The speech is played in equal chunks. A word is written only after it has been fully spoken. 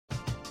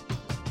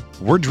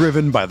We're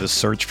driven by the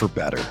search for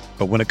better.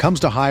 But when it comes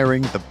to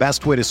hiring, the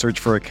best way to search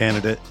for a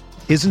candidate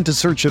isn't to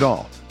search at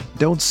all.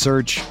 Don't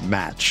search,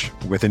 match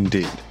with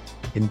Indeed.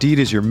 Indeed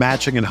is your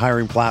matching and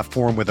hiring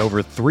platform with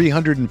over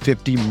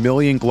 350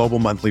 million global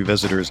monthly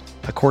visitors,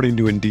 according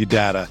to Indeed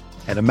data,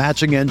 and a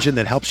matching engine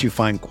that helps you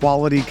find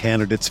quality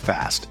candidates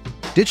fast.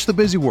 Ditch the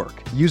busy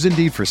work. Use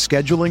Indeed for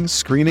scheduling,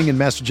 screening, and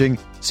messaging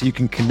so you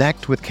can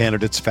connect with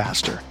candidates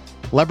faster.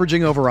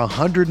 Leveraging over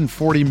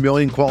 140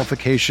 million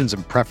qualifications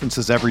and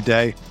preferences every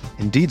day,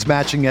 Indeed's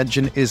matching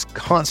engine is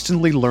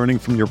constantly learning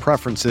from your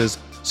preferences,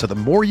 so the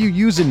more you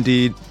use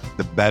Indeed,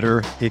 the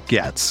better it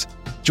gets.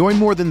 Join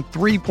more than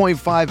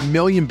 3.5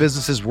 million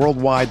businesses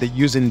worldwide that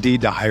use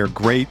Indeed to hire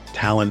great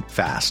talent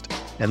fast.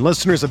 And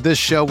listeners of this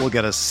show will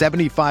get a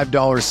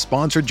 $75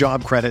 sponsored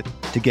job credit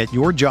to get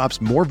your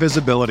jobs more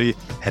visibility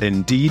at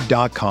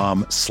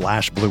Indeed.com/Blue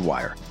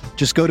Wire.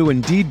 Just go to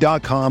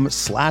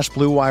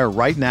Indeed.com/Blue Wire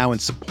right now and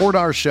support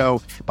our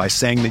show by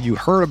saying that you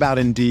heard about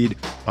Indeed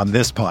on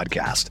this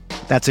podcast.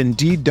 That's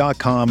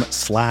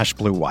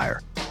Indeed.com/Blue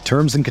Wire.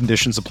 Terms and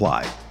conditions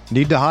apply.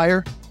 Need to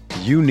hire?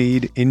 You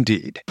need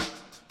Indeed.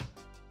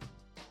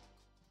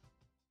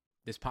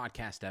 This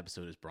podcast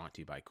episode is brought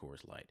to you by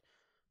Coors Light.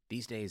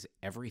 These days,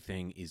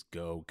 everything is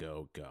go,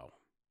 go, go.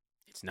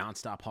 It's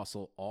nonstop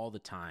hustle all the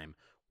time.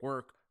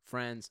 Work,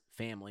 friends,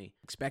 family,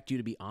 expect you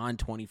to be on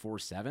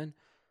 24/7.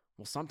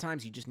 Well,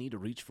 sometimes you just need to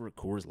reach for a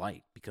Coors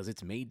Light because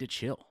it's made to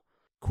chill.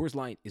 Coors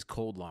Light is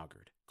cold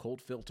lagered,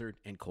 cold filtered,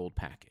 and cold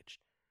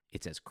packaged.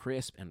 It's as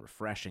crisp and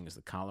refreshing as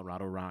the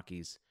Colorado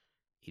Rockies.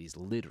 It is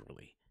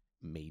literally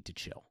made to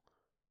chill.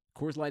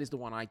 Coors Light is the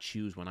one I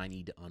choose when I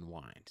need to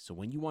unwind. So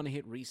when you want to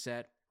hit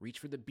reset, reach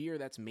for the beer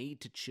that's made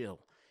to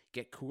chill.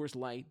 Get Coors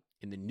Light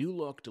in the new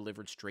look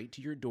delivered straight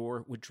to your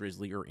door with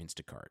Drizzly or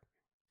Instacart.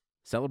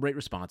 Celebrate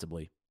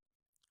responsibly.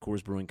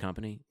 Coors Brewing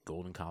Company,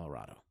 Golden,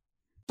 Colorado.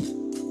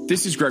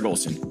 This is Greg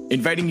Olson,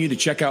 inviting you to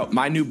check out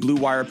my new Blue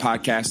Wire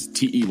podcast,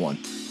 TE1,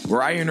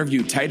 where I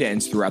interview tight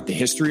ends throughout the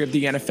history of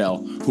the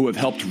NFL who have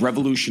helped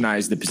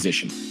revolutionize the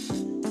position.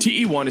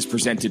 TE1 is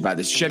presented by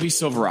the Chevy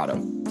Silverado.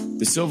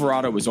 The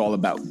Silverado is all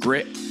about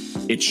grit.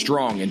 It's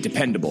strong and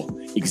dependable,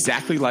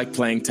 exactly like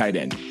playing tight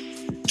end.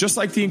 Just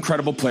like the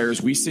incredible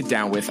players we sit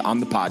down with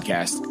on the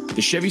podcast,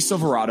 the Chevy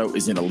Silverado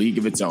is in a league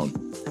of its own.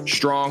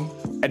 Strong,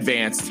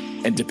 advanced,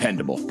 and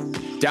dependable.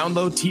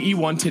 Download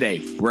TE1 today,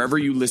 wherever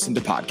you listen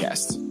to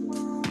podcasts.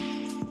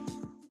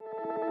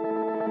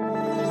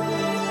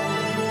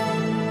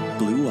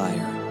 Blue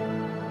Wire.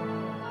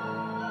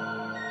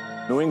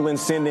 New England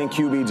sending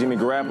QB Jimmy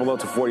Garoppolo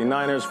to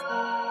 49ers.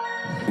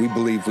 We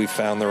believe we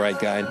found the right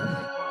guy.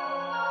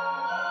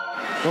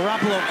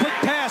 Garoppolo, quick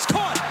pass,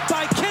 caught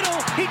by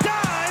Kittle. He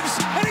dives,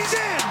 and he's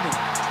in.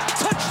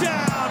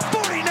 Touchdown,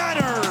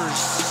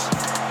 49ers.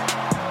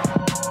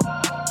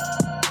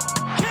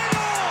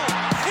 Kittle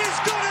is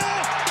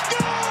gonna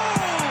go.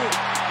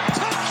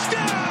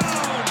 Touchdown.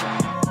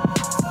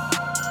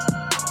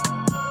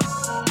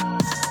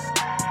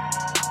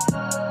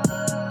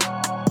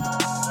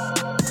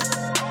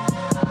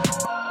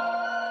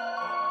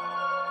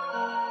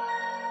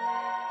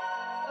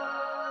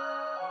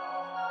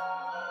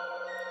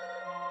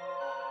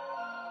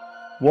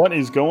 What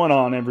is going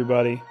on,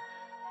 everybody?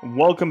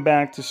 Welcome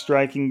back to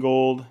Striking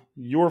Gold,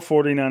 your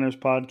 49ers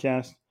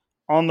podcast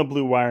on the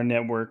Blue Wire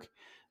Network.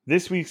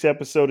 This week's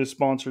episode is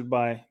sponsored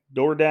by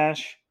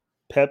DoorDash,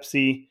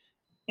 Pepsi,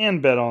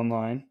 and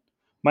BetOnline.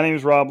 My name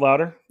is Rob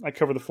Louder. I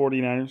cover the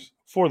 49ers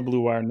for the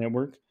Blue Wire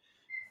Network.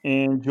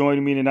 And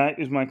joining me tonight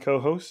is my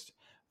co-host,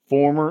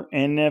 former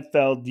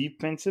NFL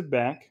defensive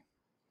back,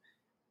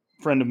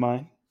 friend of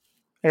mine,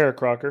 Eric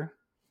Crocker.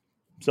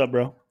 What's up,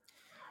 bro?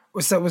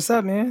 What's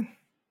up, man?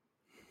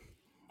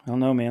 I don't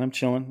know, man. I'm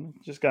chilling.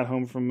 Just got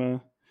home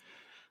from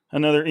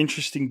another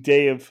interesting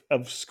day of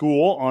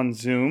school on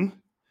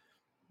Zoom,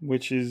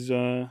 which is,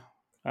 I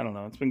don't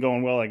know. It's been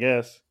going well, I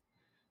guess.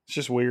 It's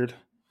just weird.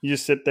 You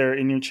just sit there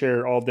in your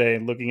chair all day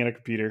looking at a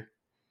computer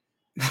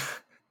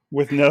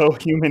with no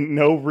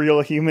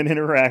real human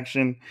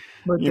interaction.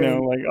 But they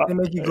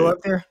make you go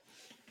up there?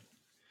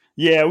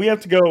 Yeah, we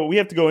have to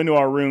go into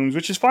our rooms,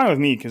 which is fine with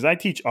me because I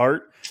teach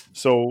art.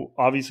 So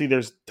obviously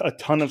there's a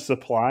ton of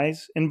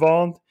supplies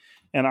involved.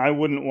 And I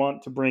wouldn't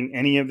want to bring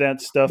any of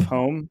that stuff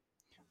home.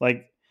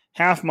 Like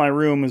half my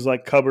room is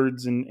like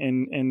cupboards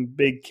and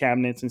big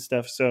cabinets and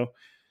stuff. So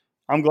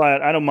I'm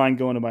glad. I don't mind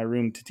going to my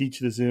room to teach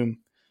the Zoom.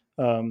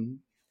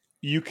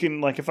 You can,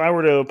 like, if I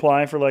were to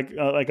apply for like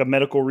a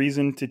medical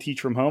reason to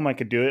teach from home, I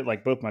could do it.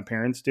 Like both my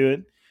parents do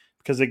it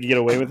because they could get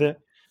away with it.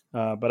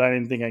 But I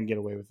didn't think I can get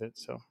away with it.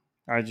 So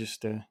I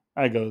just,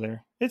 I go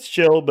there. It's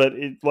chill, but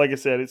like I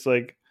said, it's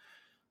like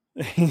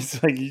you're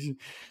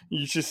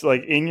just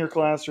like in your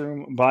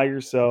classroom by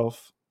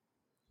yourself,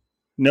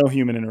 no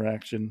human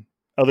interaction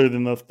other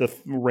than the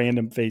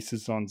random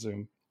faces on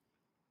Zoom.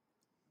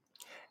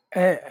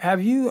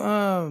 Have you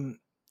I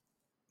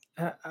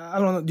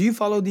don't know, do you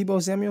follow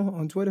Deebo Samuel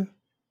on Twitter?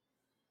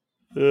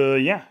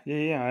 Yeah.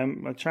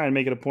 I'm trying to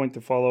make it a point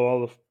to follow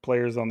all the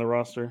players on the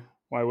roster.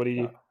 Why would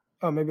he?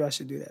 Oh, maybe I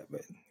should do that,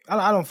 but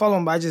I don't follow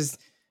him. But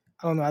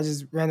I don't know. I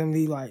just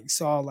randomly like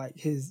saw like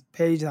his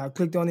page and I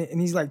clicked on it,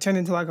 and he's like turned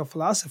into like a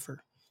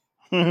philosopher.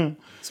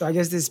 So I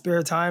guess this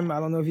spare time,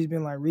 I don't know if he's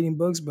been like reading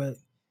books, but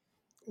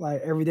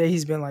like every day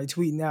he's been like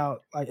tweeting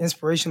out like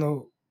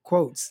inspirational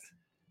quotes.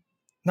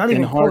 Not In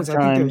even hard quotes. I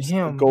think they're times, the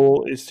him.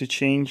 goal is to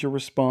change your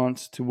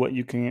response to what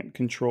you can't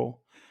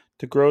control,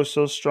 to grow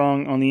so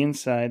strong on the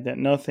inside that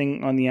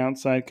nothing on the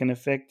outside can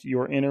affect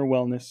your inner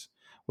wellness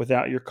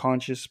without your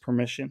conscious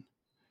permission.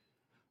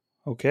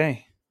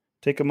 Okay,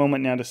 take a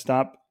moment now to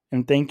stop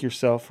and thank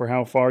yourself for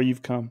how far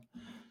you've come.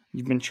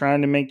 You've been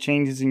trying to make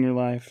changes in your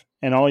life,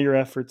 and all your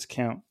efforts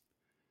count.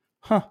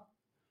 Huh.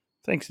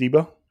 Thanks,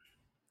 Debo.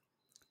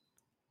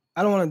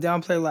 I don't want to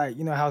downplay like,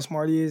 how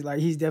smart he is. Like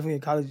he's definitely a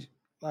college,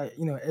 like,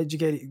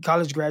 educated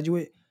college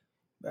graduate,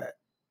 but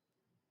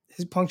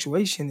his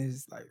punctuation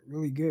is like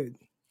really good.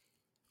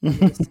 I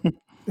guess.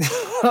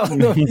 I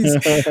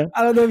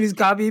don't know if he's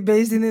copy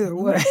pasting it or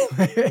what.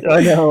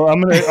 I know.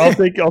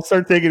 I'll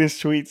start taking his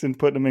tweets and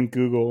putting them in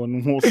Google,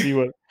 and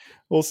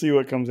we'll see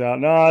what comes out.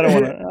 No, I don't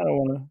want to. I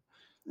don't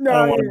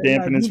No, want to yeah,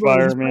 dampen his Debo, he's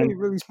fire, probably man.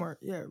 really smart.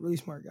 Yeah, really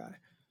smart guy.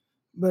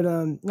 But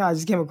no, I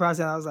just came across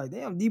that. I was like,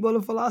 damn, Debo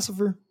the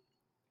philosopher.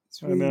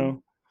 It's I really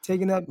know.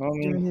 taken up I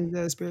during mean,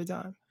 his spare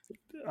time.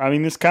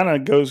 this kind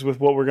of goes with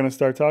what we're going to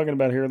start talking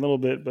about here in a little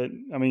bit, but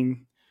I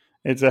mean,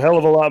 it's a hell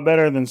of a lot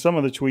better than some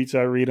of the tweets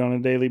I read on a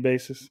daily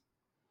basis.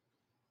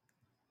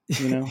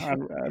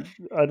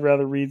 I'd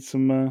rather read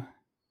some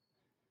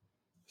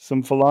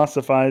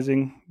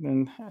philosophizing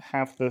than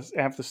half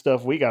the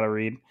stuff we got to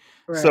read.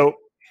 Right. So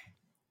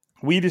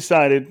we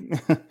decided.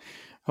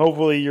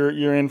 Hopefully,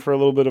 you're in for a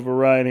little bit of a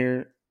ride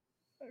here.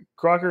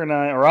 Crocker and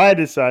I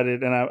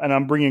decided, and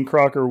I'm bringing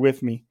Crocker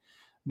with me,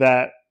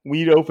 that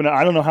we'd open up.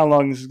 I don't know how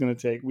long this is going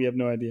to take. We have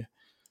no idea,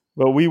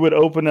 but we would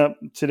open up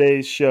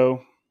today's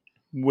show,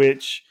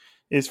 which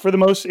is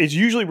it's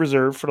usually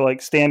reserved for like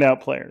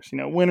standout players,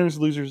 winners,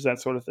 losers,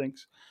 that sort of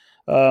things.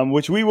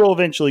 Which we will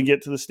eventually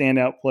get to the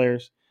standout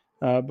players.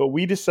 But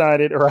we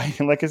decided, or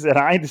like I said,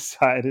 I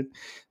decided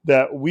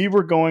that we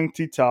were going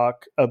to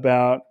talk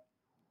about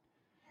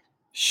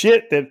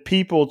shit that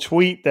people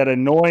tweet that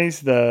annoys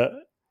the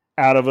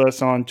out of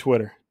us on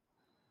Twitter.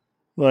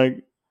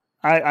 Like,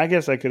 I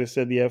guess I could have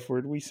said the F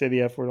word. We say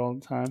the F word all the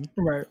time,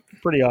 Right.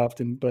 pretty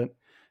often, but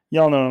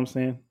y'all know what I'm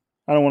saying.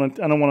 I don't want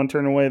to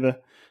turn away the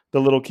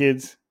little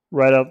kids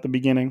right out the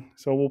beginning.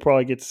 So we'll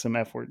probably get to some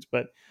F words,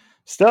 but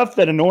stuff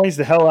that annoys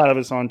the hell out of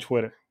us on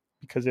Twitter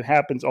because it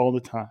happens all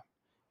the time.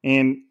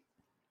 And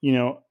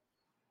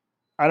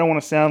I don't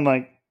want to sound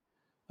like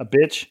a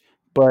bitch,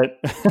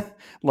 but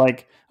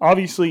like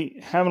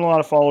obviously having a lot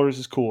of followers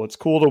is cool. It's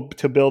cool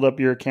to build up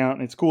your account,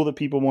 and it's cool that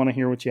people want to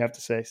hear what you have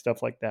to say,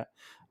 stuff like that.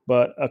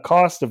 But a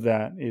cost of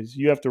that is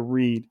you have to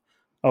read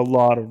a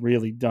lot of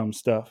really dumb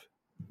stuff,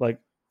 like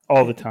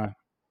all the time,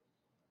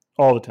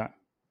 all the time.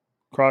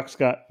 Croc's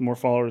got more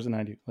followers than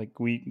I do. Like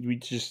we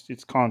just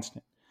it's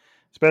constant,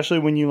 especially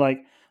when you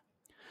like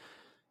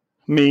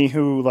me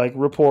who like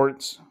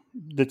reports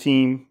the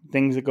team,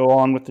 things that go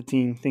on with the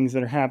team, things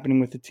that are happening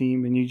with the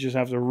team, and you just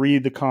have to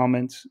read the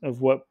comments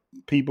of what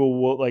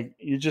people will like.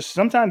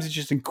 Sometimes it's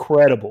just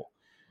incredible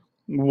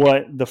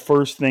what the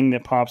first thing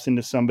that pops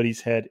into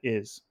somebody's head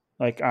is.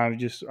 Like I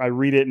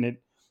read it and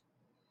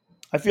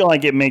I feel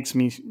like it makes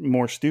me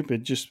more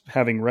stupid just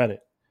having read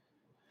it.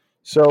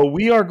 So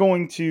we are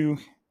going to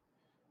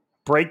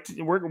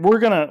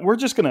we're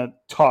just gonna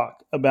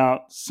talk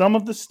about some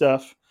of the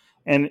stuff,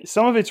 and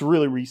some of it's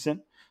really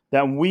recent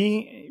that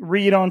we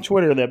read on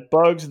Twitter that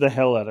bugs the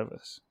hell out of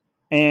us.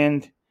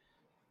 And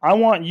I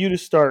want you to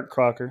start,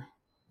 Crocker,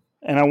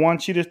 and I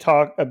want you to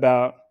talk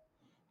about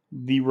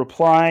the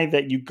reply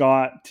that you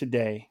got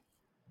today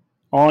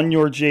on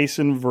your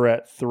Jason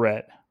Verrett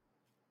thread.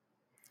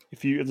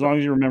 As long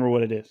as you remember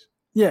what it is.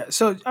 Yeah.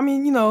 So I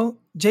mean,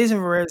 Jason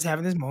Verrett is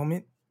having his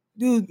moment.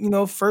 Dude,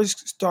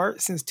 first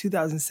start since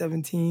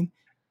 2017.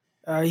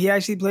 He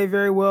actually played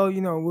very well.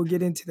 We'll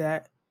get into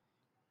that.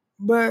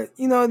 But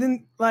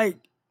then like,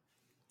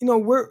 I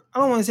don't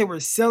want to say we're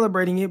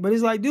celebrating it, but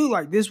it's like, dude,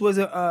 like this was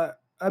a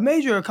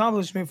major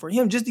accomplishment for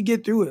him just to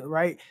get through it,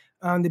 right?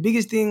 The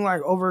biggest thing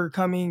like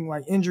overcoming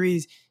like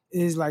injuries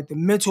is like the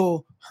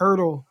mental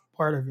hurdle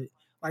part of it.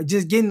 Like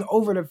just getting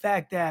over the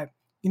fact that,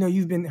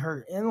 you've been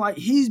hurt. And like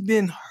he's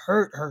been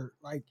hurt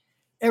like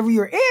every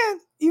year.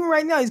 And even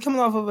right now, he's coming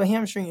off of a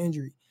hamstring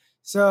injury.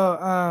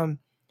 So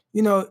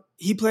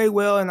he played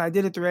well, and I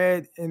did a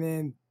thread, and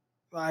then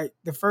like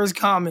the first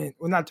comment,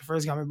 well, not the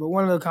first comment, but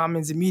one of the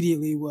comments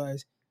immediately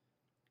was,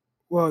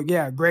 well,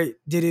 yeah, great.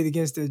 Did it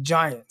against the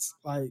Giants.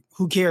 Like,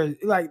 who cares?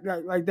 Like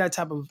that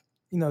type of,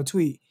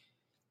 tweet.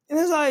 And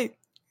it's like,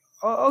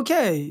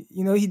 okay,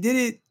 he did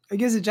it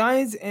against the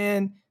Giants,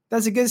 and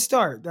that's a good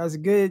start. That's a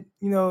good,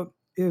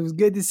 it was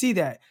good to see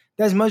that.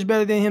 That's much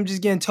better than him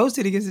just getting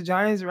toasted against the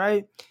Giants,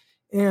 right?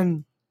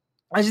 And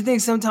I just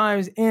think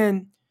sometimes,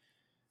 and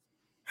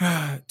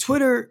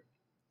Twitter,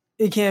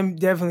 it can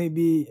definitely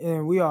be,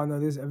 and we all know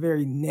this, a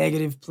very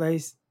negative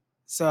place.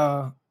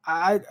 So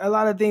a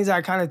lot of things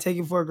I kind of take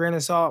it for a grain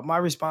of salt. My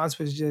response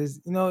was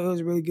just, it was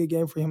a really good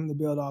game for him to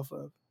build off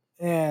of.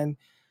 And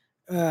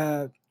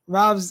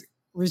Rob's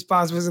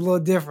response was a little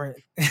different.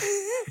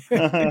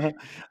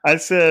 I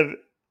said,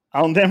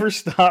 I'll never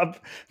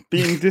stop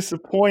being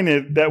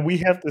disappointed that we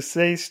have to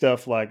say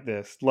stuff like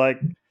this. Like,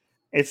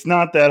 it's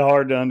not that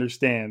hard to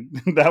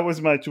understand. That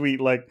was my tweet.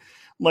 Like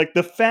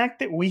the fact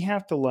that we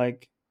have to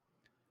like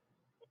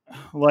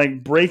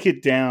break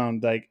it down.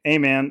 Like, hey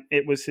man,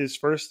 it was his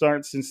first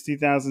start since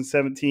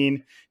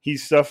 2017.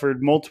 He's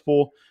suffered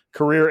multiple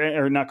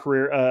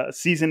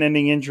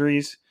season-ending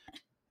injuries.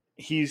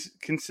 He's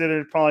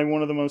considered probably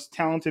one of the most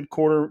talented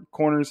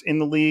corners in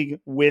the league,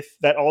 with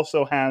that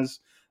also has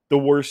the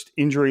worst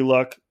injury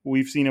luck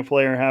we've seen a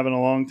player have in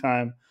a long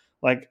time.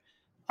 Like,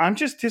 I'm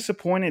just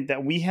disappointed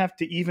that we have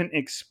to even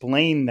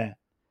explain that.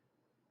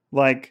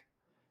 Like,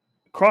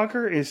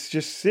 Crocker is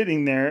just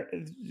sitting there,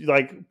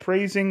 like,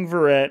 praising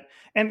Verrett,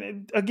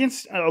 and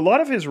against a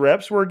lot of his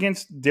reps were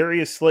against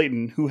Darius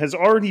Slayton, who has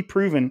already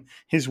proven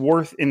his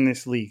worth in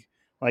this league.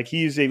 Like,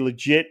 he is a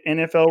legit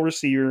NFL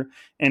receiver,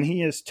 and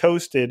he has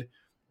toasted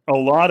a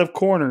lot of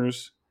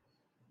corners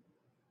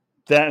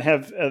that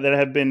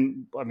have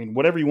been, I mean,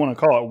 whatever you want to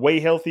call it, way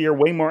healthier,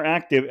 way more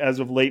active as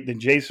of late than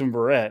Jason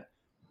Verrett.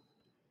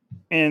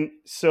 And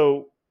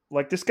so,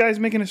 like, this guy's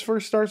making his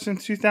first start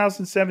since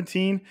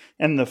 2017,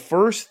 and the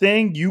first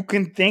thing you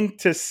can think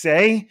to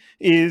say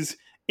is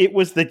it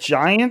was the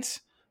Giants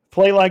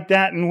play like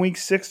that in week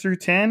 6 through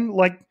 10.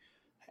 Like,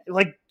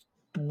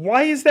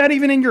 why is that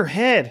even in your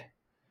head?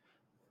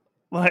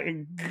 Like,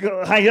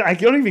 I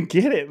don't even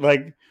get it.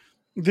 Like,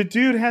 the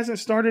dude hasn't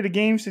started a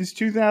game since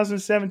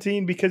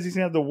 2017 because he's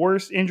had the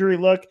worst injury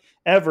luck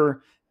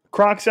ever.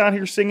 Croc's out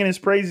here singing his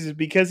praises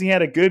because he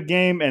had a good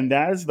game, and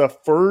that is the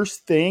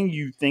first thing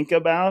you think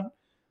about.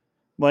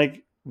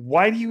 Like,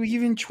 why do you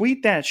even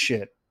tweet that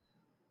shit?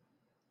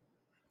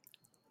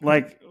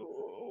 Like,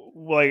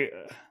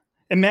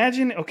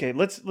 imagine. Okay,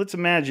 let's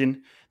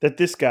imagine that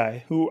this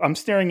guy, who I'm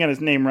staring at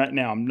his name right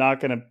now, I'm not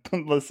gonna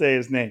let's say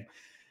his name.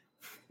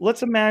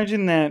 Let's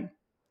imagine that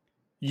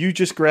you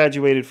just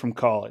graduated from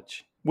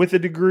college with a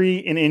degree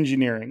in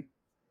engineering,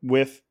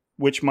 with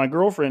which my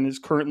girlfriend is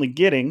currently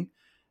getting,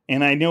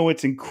 and I know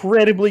it's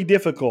incredibly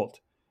difficult.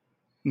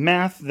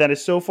 Math that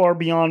is so far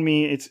beyond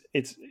me,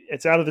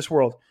 it's out of this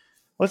world.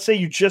 Let's say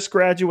you just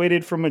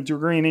graduated from a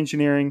degree in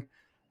engineering.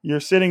 You're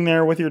sitting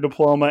there with your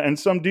diploma, and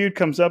some dude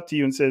comes up to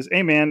you and says,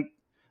 "Hey man,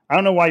 I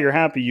don't know why you're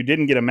happy. You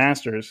didn't get a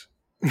master's."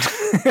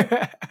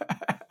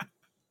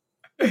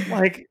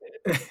 Like,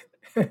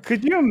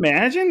 could you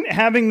imagine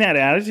having that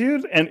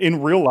attitude and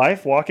in real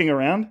life walking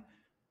around?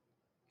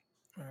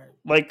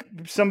 Like,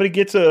 somebody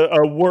gets a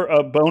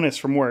bonus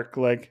from work,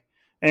 like,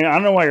 and I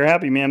don't know why you're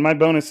happy, man. My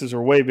bonuses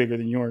are way bigger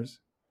than yours.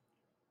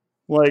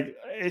 Like,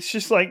 it's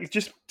just like,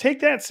 just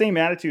take that same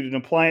attitude and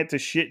apply it to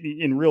shit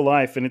in real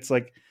life. And it's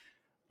like,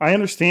 I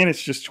understand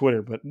it's just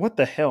Twitter, but what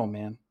the hell,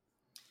 man?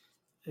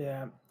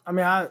 Yeah. I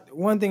mean,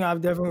 one thing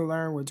I've definitely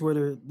learned with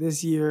Twitter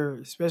this year,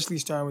 especially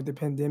starting with the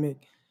pandemic,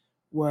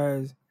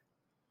 was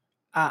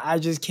I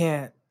just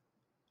can't.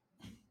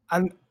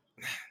 I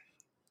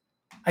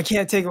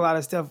can't take a lot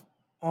of stuff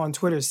on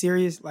Twitter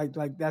serious. Like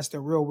that's the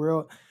real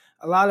world.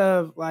 A lot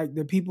of like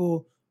the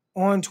people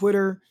on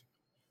Twitter,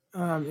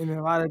 and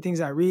a lot of things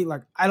I read,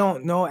 like I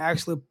don't know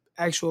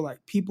actual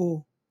like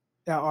people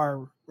that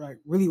are like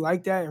really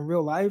like that in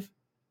real life.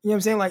 You know what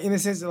I'm saying? Like, in the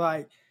sense of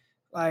like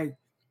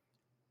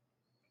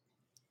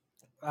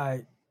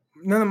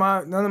none of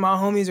my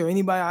homies or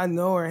anybody I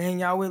know or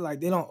hang out with, like,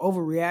 they don't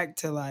overreact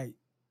to, like,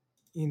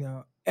 you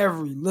know,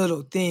 every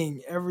little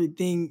thing,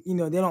 everything, you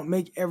know, they don't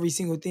make every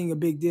single thing a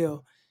big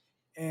deal.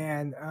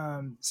 And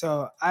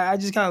so I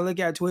just kind of look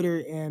at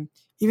Twitter, and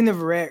even the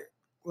Verrett,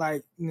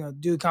 like, you know,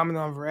 dude comment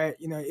on Verrett,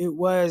 you know, it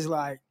was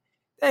like,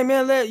 hey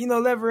man, let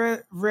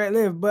Verrett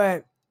live.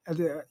 But on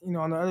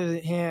the other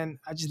hand,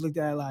 I just looked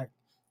at it like,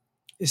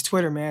 it's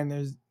Twitter, man.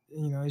 There's,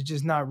 you know, it's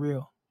just not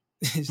real.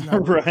 It's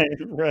not real.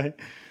 Right.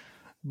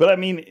 But I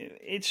mean,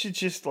 it should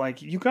just,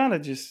 like, you gotta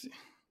just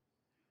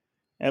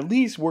at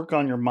least work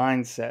on your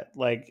mindset.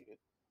 Like,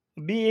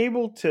 be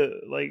able to,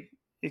 like,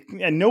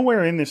 and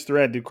nowhere in this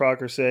thread did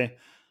Crocker say,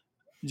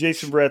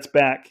 Jason Verrett's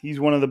back. He's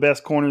one of the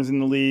best corners in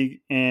the league,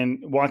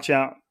 and watch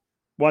out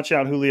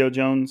Julio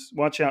Jones,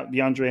 watch out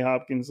DeAndre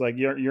Hopkins. Like,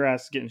 your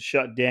ass is getting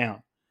shut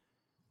down.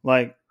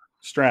 Like,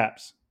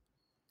 straps.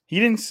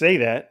 He didn't say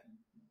that.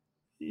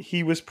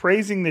 He was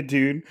praising the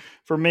dude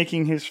for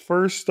making his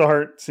first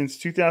start since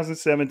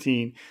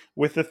 2017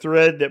 with a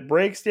thread that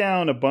breaks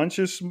down a bunch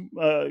of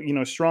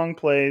strong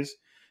plays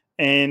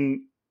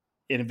and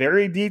in a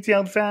very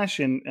detailed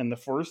fashion. And the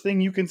first thing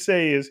you can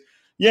say is,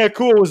 "Yeah,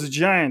 cool, it was the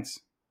Giants."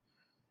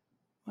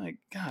 Like,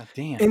 god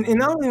damn. And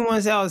not only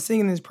once I was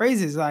singing his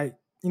praises, like,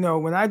 you know,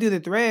 when I do the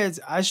threads,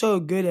 I show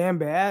good and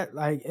bad.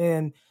 Like,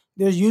 and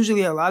there's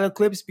usually a lot of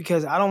clips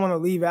because I don't want to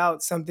leave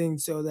out something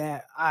so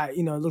that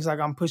it looks like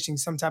I'm pushing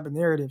some type of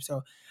narrative.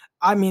 So,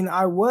 I mean,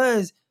 I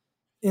was,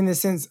 in the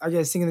sense, I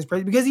guess, singing his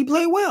praise because he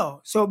played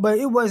well. So, but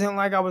it wasn't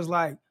like I was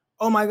like,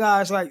 oh my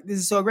gosh, like, this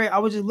is so great. I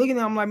was just looking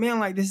at him like, man,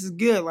 like, this is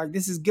good. Like,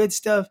 this is good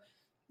stuff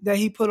that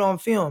he put on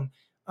film.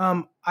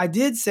 I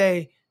did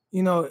say,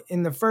 you know,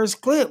 in the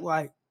first clip,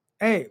 like,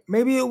 hey,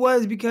 maybe it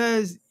was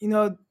because,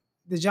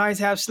 the Giants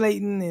have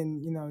Slayton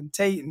and,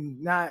 Tate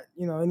and not,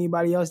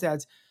 anybody else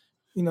that's,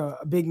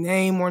 a big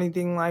name or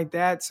anything like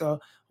that. So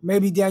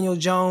maybe Daniel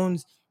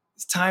Jones'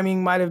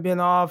 timing might have been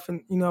off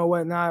and,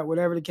 whatnot,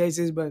 whatever the case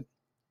is. But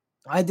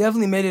I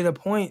definitely made it a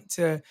point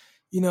to,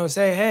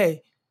 say,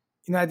 hey,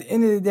 at the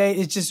end of the day,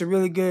 it's just a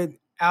really good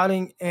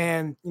outing.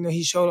 And,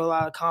 he showed a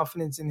lot of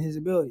confidence in his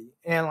ability.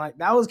 And like,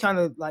 that was kind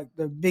of like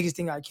the biggest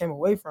thing I came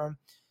away from,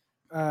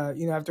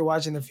 after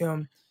watching the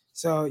film.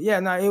 So yeah,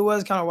 no, it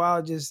was kind of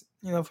wild just,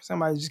 for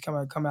somebody to just come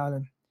out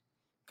and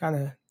kind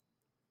of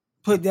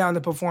put down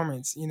the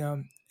performance,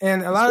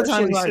 And a lot of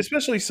times, like,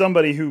 especially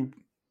somebody who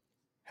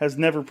has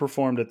never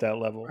performed at that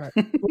level. right.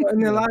 Well,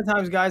 and a lot of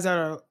times guys that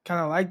are kind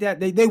of like that,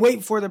 they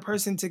wait for the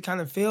person to kind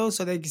of fail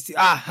so they can see,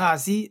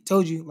 see,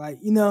 told you, like,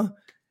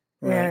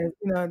 Right.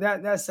 and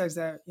that sucks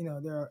that,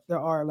 there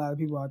are a lot of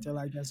people out there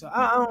like that. So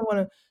I don't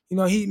want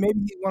to,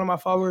 maybe he's one of my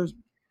followers,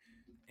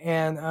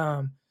 and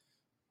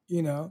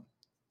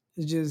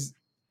it's just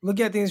look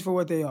at things for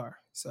what they are.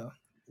 So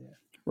yeah.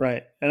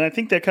 Right. And I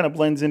think that kind of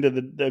blends into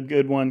the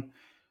good one.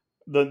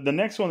 The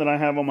next one that I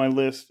have on my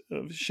list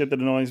of shit that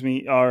annoys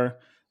me are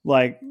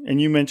like, and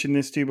you mentioned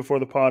this too before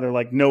the pod, are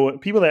like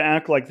people that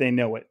act like they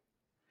know it.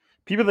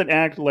 People that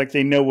act like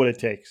they know what it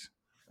takes.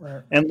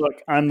 Right. And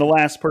look, I'm the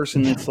last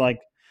person that's like,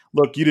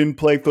 look, you didn't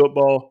play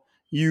football.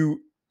 You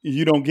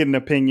don't get an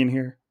opinion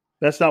here.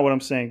 That's not what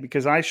I'm saying,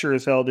 because I sure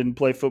as hell didn't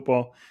play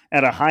football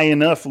at a high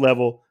enough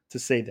level to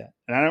say that.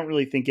 And I don't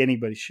really think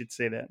anybody should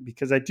say that,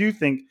 because I do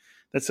think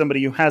that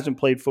somebody who hasn't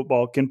played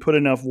football can put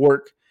enough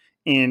work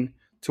in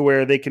to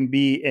where they can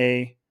be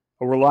a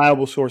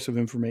reliable source of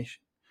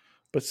information.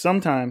 But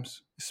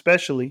sometimes,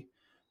 especially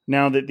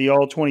now that the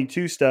all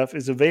 22 stuff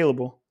is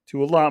available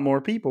to a lot more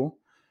people,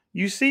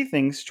 you see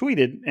things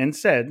tweeted and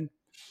said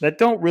that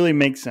don't really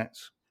make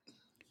sense.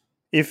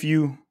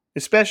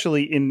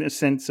 Especially in a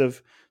sense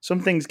of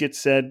some things get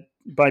said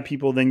by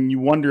people, then you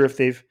wonder if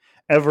they've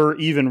ever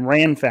even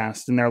ran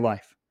fast in their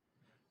life.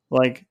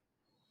 Like,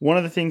 one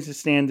of the things that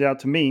stands out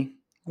to me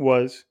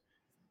was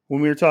when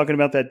we were talking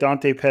about that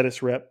Dante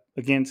Pettis rep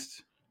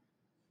against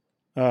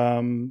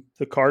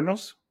the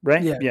Cardinals,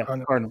 right? Yeah.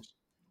 Cardinals.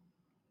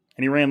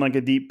 And he ran like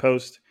a deep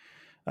post,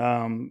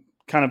 kind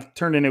of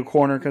turned into a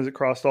corner because it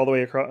crossed all the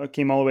way across,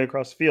 came all the way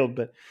across the field.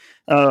 But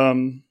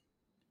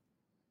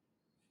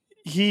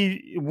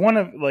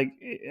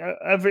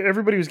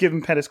everybody was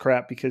giving Pettis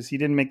crap because he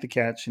didn't make the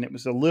catch, and it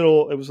was a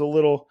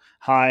little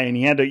high, and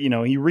he had to,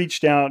 he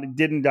reached out,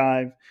 didn't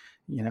dive,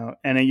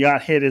 and he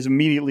got hit as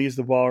immediately as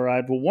the ball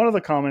arrived. Well, one of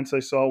the comments I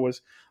saw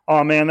was,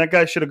 "Oh man, that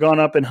guy should have gone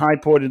up and high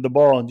pointed the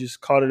ball and just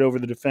caught it over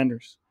the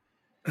defenders."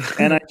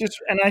 And I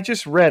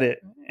just read it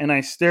and I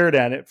stared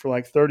at it for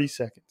like 30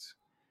 seconds.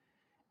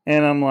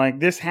 And I'm like,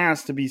 this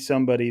has to be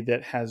somebody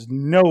that has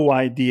no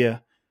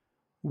idea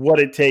what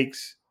it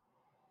takes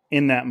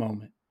in that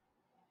moment.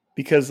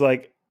 Because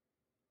like,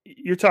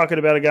 you're talking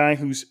about a guy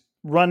who's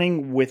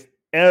running with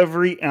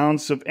every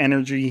ounce of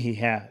energy he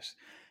has.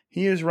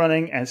 He is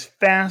running as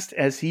fast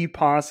as he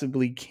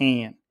possibly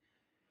can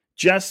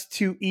just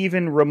to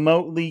even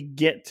remotely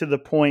get to the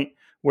point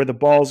where the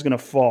ball's going to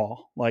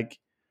fall. Like,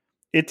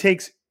 it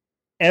takes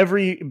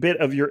every bit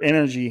of your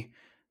energy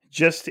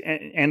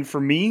and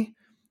for me,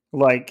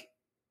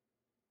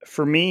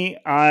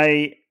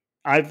 I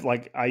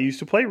used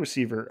to play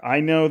receiver. I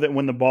know that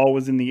when the ball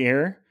was in the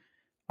air,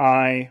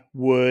 I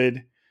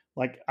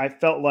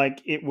felt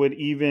like it would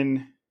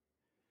even,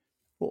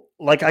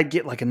 like, I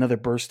get like another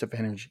burst of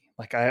energy.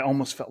 Like, I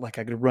almost felt like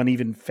I could run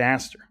even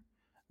faster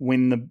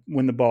when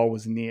the ball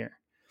was in the air.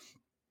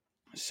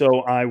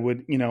 So I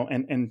would,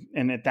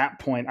 and at that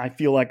point I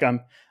feel like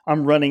I'm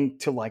running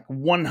to like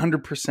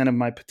 100% of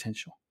my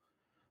potential,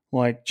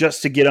 like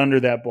just to get under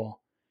that ball.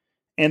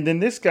 And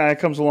then this guy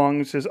comes along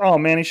and says, "Oh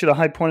man, he should have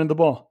high pointed the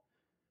ball."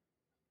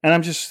 And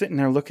I'm just sitting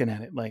there looking at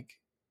it like,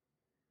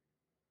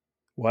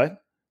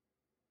 what?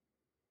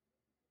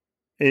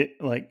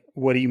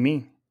 What do you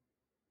mean?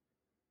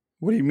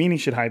 What do you mean he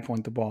should high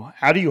point the ball?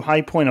 How do you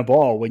high point a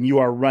ball when you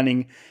are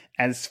running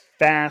as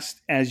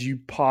fast as you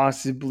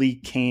possibly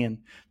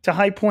can? To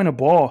high point a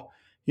ball,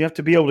 you have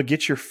to be able to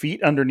get your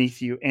feet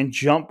underneath you and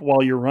jump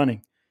while you're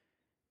running,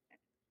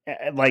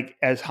 like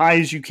as high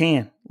as you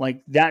can.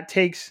 Like, that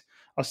takes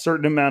a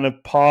certain amount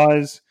of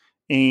pause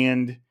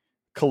and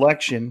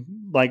collection.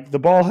 Like, the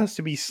ball has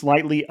to be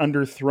slightly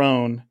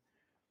underthrown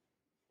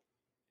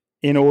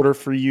in order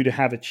for you to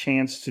have a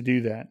chance to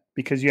do that,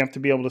 because you have to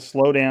be able to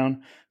slow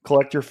down,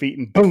 collect your feet,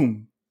 and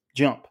boom,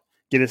 jump.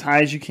 Get as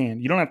high as you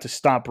can. You don't have to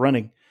stop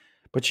running,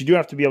 but you do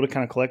have to be able to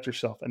kind of collect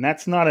yourself. And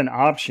that's not an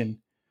option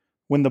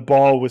when the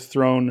ball was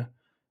thrown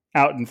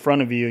out in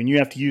front of you and you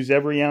have to use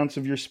every ounce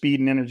of your speed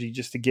and energy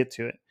just to get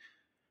to it.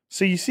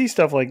 So you see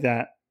stuff like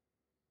that.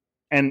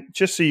 And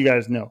just so you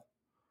guys know,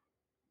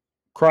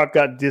 Croc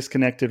got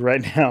disconnected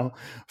right now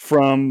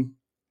from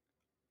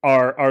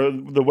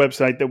the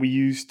website that we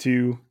use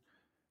to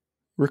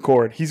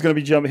record. He's going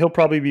to be jumping. He'll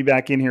probably be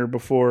back in here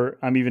before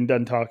I'm even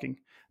done talking.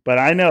 But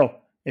I know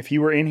if he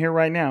were in here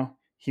right now,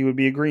 he would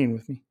be agreeing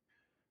with me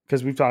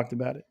because we've talked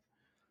about it.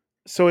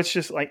 So it's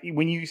just like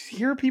when you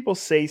hear people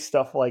say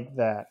stuff like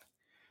that,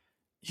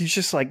 you're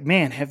just like,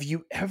 man, have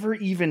you ever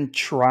even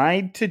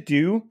tried to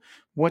do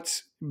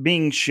what's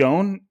being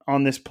shown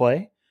on this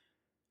play?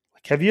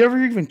 Like, have you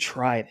ever even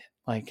tried it?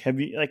 Like, have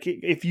you, like,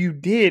 if you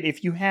did,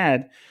 if you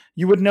had,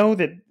 you would know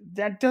that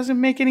that doesn't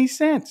make any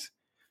sense.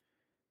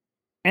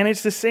 And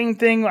it's the same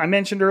thing I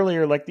mentioned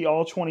earlier, like the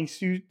all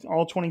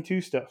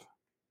 22 stuff.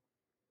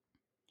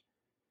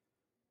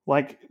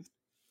 Like,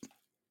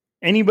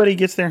 anybody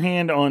gets their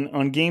hand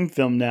on game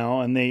film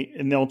now, and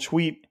they'll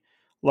tweet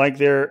like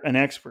they're an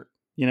expert,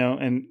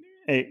 And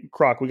hey,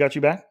 Croc, we got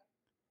you back.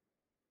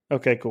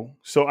 Okay, cool.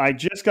 So I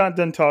just got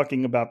done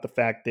talking about the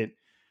fact that,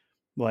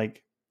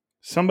 like,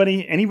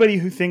 anybody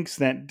who thinks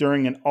that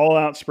during an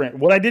all-out sprint,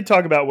 what I did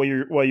talk about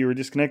while you were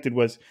disconnected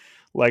was,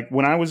 like,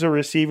 when I was a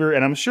receiver,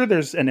 and I'm sure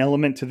there's an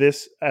element to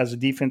this as a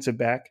defensive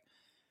back.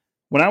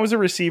 When I was a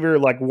receiver,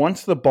 like,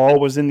 once the ball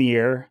was in the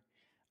air,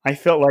 I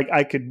felt like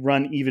I could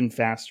run even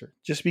faster,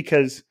 just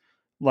because,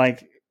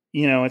 like,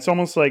 it's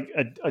almost like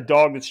a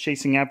dog that's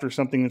chasing after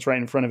something that's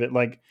right in front of it.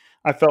 Like,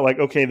 I felt like,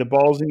 okay, the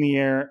ball's in the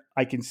air.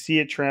 I can see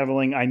it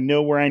traveling. I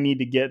know where I need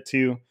to get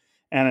to.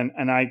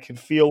 And I could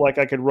feel like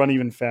I could run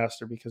even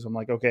faster because I'm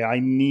like, okay, I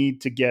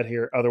need to get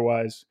here.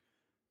 Otherwise,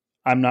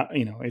 I'm not,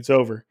 it's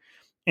over.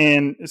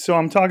 And so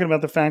I'm talking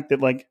about the fact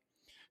that, like,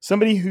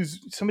 somebody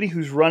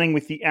who's running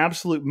with the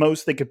absolute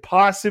most they could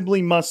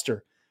possibly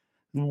muster,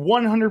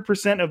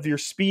 100% of your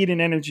speed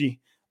and energy,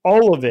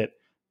 all of it,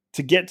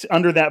 to get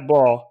under that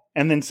ball.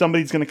 And then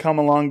somebody's going to come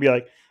along and be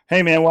like,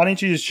 hey, man, why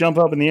didn't you just jump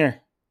up in the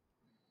air?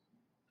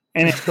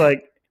 And it's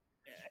like,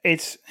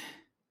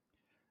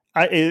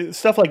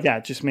 stuff like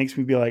that just makes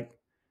me be like,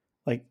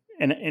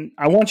 and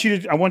I want you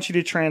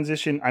to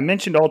transition. I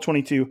mentioned all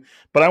 22,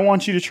 but I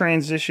want you to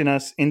transition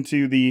us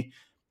into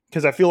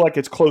because I feel like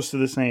it's close to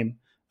the same.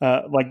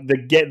 Like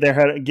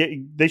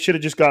they should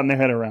have just gotten their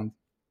head around.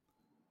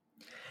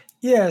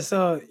 Yeah,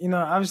 so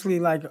obviously,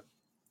 like,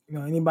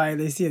 anybody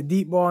they see a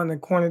deep ball in the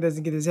corner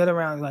doesn't get his head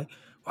around, like,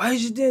 why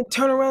you didn't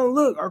turn around and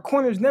look? Our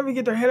corners never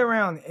get their head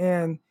around,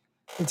 and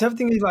the tough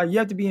thing is, like, you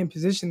have to be in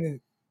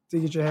position to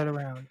get your head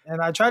around. And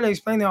I try to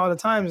explain it all the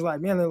time. It's like,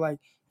 man, they're like,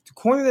 the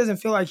corner doesn't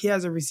feel like he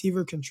has a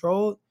receiver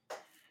controlled,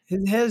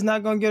 his head's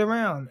not going to get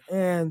around.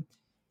 And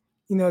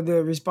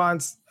the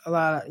response a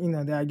lot,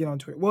 that I get on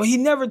Twitter, well, he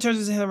never turns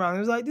his head around.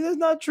 It was like, dude, that's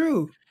not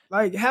true.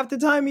 Like, half the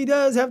time he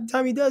does, half the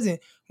time he doesn't.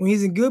 When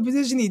he's in good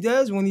position, he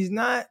does. When he's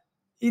not,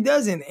 he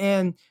doesn't.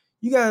 And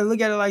you got to look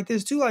at it like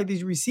this too. Like,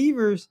 these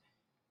receivers,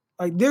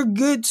 like, they're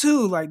good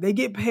too. Like, they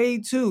get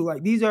paid too.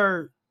 Like, these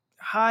are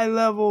high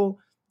level,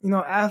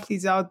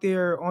 athletes out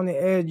there on the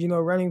edge,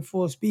 running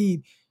full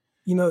speed.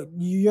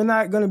 You're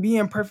not going to be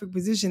in perfect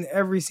position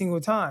every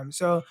single time.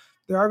 So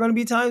there are going to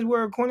be times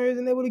where a corner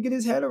isn't able to get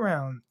his head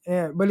around.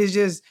 But it's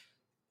just,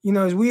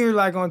 it's weird,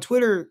 like, on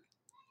Twitter.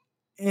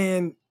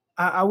 And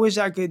I wish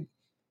I could,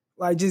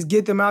 like, just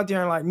get them out there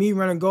and, like, me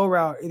run a go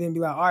route and then be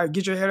like, all right,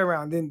 get your head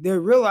around. Then they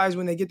realize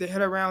when they get their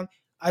head around,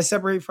 I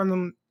separate from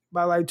them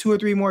by like 2 or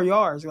 3 more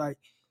yards. Like,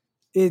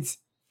 it's,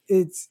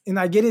 and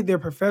I get it, they're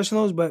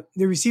professionals, but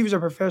the receivers are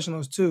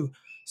professionals too.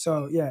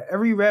 So yeah,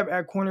 every rep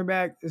at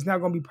cornerback is not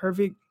going to be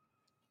perfect.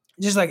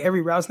 Just like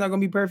every route's not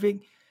going to be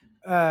perfect.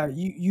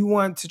 You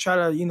want to try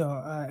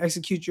to,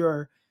 execute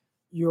your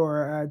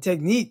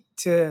technique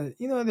to,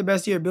 the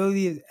best of your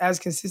ability as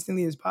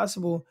consistently as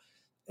possible.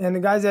 And the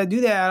guys that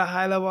do that at a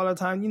high level all the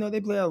time,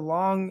 they play a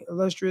long,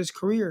 illustrious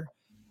career.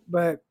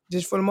 But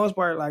just for the most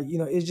part, like,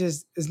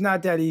 it's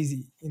not that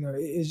easy.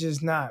 It's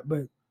just not.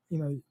 But,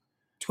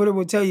 Twitter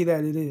will tell you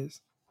that it is.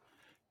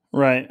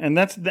 Right. And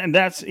that's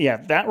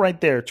that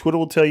right there. Twitter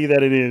will tell you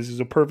that it is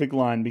a perfect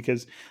line,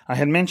 because I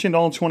had mentioned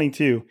all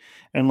 22,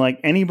 and, like,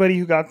 anybody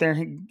who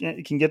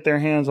can get their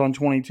hands on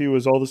 22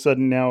 is all of a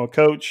sudden now a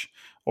coach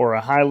or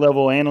a high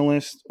level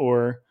analyst,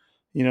 or,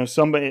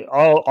 somebody,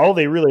 all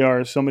they really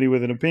are is somebody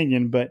with an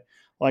opinion. But,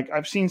 like,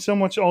 I've seen so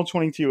much all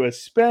 22,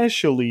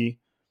 especially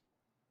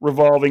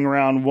revolving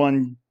around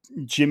one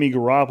Jimmy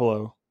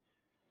Garoppolo,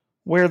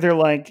 where they're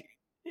like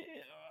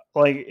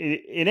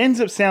it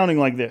ends up sounding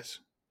like this.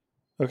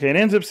 Okay, it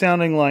ends up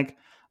sounding like,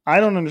 I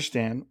don't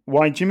understand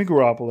why Jimmy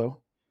Garoppolo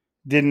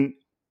didn't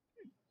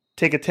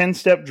take a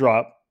 10-step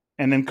drop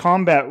and then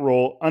combat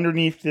roll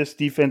underneath this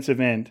defensive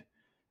end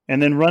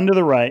and then run to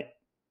the right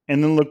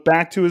and then look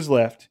back to his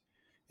left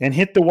and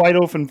hit the wide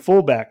open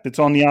fullback that's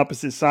on the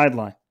opposite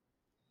sideline.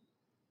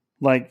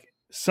 Like,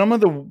 some of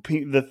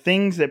the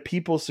things that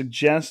people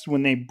suggest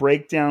when they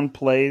break down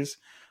plays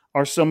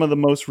are some of the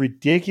most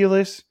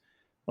ridiculous.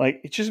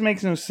 Like, it just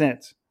makes no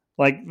sense.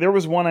 Like, there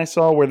was one I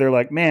saw where they're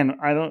like, man,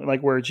 I don't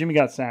like, where Jimmy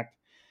got sacked.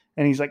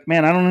 And he's like,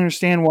 man, I don't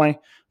understand why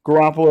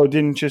Garoppolo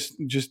didn't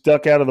just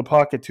duck out of the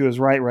pocket to his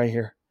right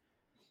here.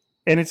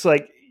 And it's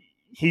like,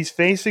 he's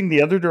facing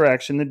the other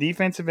direction. The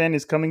defensive end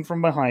is coming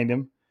from behind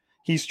him.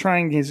 He's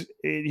trying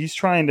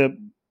to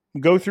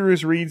go through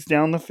his reads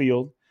down the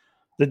field.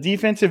 The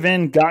defensive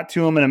end got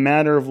to him in a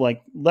matter of,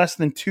 like, less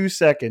than 2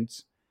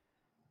 seconds.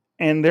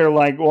 And they're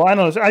like, well,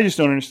 I just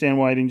don't understand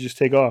why I didn't just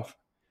take off.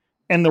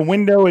 And the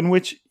window in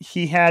which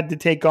he had to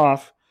take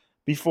off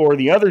before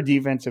the other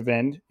defensive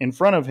end in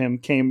front of him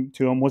came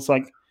to him was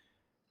like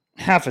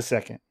half a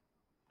second.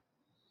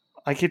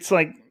 Like, it's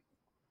like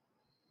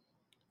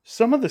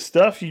some of the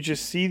stuff you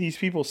just see these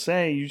people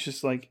say, you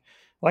just like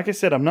I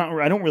said,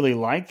 I don't really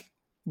like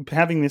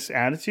having this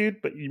attitude,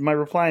 but my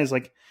reply is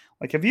like,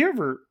 have you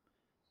ever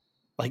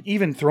like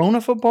even thrown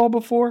a football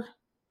before?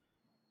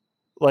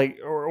 Like,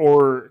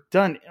 or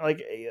done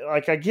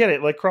like I get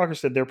it. Like Crocker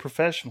said, they're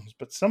professionals,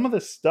 but some of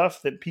the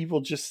stuff that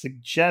people just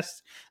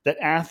suggest that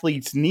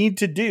athletes need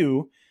to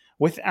do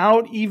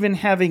without even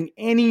having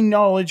any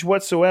knowledge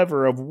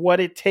whatsoever of what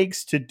it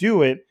takes to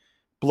do it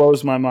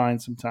blows my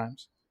mind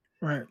sometimes.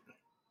 Right.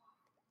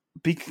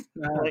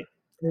 Like,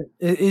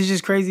 It's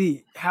just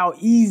crazy how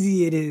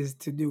easy it is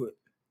to do it.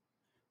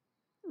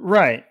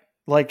 right.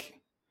 Like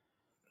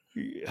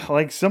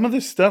some of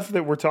the stuff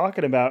that we're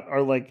talking about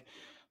are like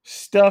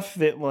stuff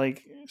that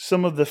like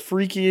some of the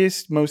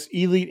freakiest, most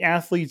elite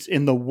athletes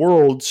in the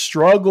world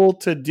struggle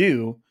to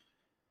do.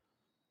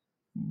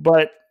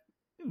 But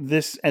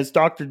this, as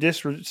Dr.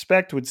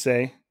 Disrespect would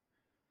say,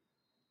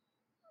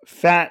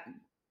 fat,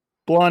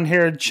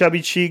 blonde-haired,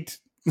 chubby-cheeked,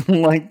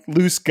 like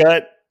loose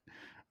gut.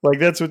 Like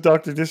that's what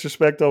Dr.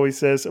 Disrespect always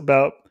says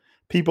about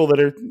people that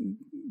are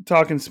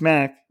talking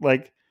smack.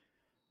 Like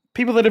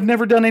people that have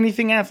never done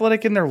anything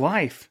athletic in their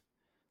life,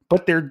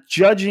 but they're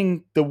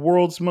judging the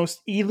world's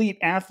most elite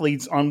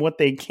athletes on what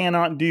they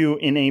cannot do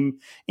in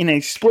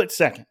a split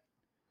second.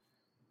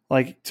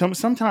 Like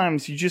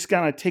sometimes you just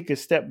gotta take a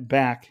step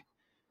back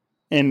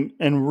and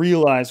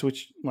realize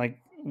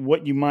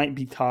what you might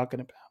be talking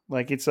about.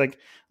 Like it's like,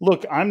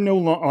 look, I'm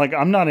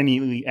not an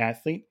elite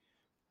athlete.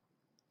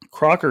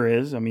 Crocker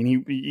is. I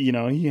mean,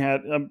 he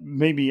had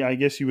maybe, I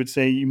guess you would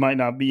say you might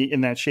not be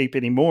in that shape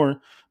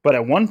anymore, but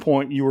at one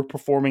point you were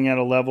performing at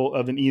a level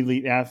of an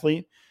elite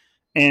athlete.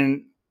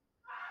 And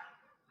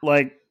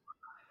like,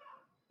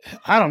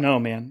 I don't know,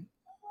 man.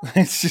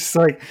 It's just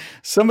like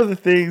some of the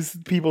things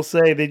people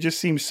say, they just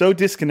seem so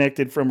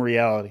disconnected from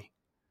reality.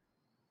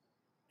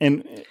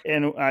 And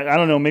I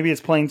don't know, maybe it's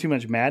playing too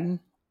much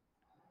Madden.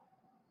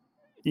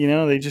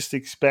 They just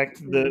expect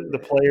the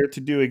player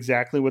to do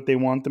exactly what they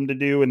want them to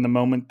do in the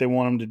moment they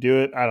want them to do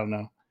it. I don't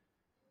know.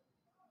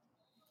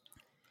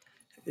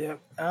 Yeah,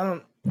 I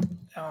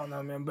don't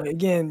know, man. But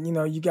again,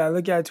 you gotta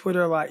look at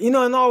Twitter a lot. And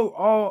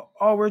all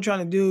we're trying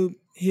to do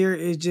here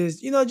is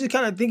just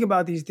kind of think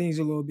about these things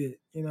a little bit.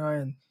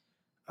 And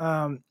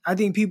I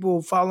think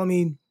people follow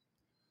me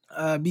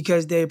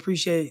because they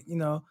appreciate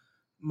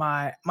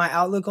my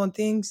outlook on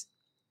things,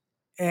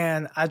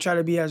 and I try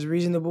to be as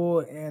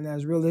reasonable and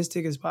as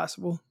realistic as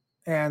possible,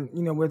 and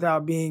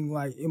without being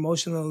like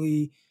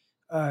emotionally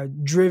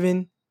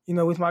driven,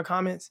 with my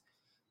comments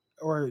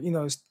or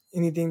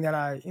anything that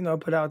I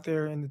put out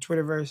there in the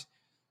Twitterverse.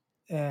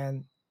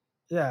 And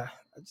yeah,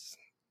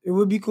 it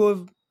would be cool if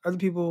other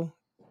people,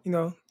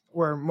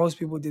 where most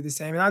people did the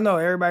same. And I know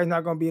everybody's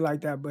not going to be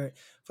like that, but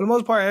for the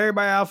most part,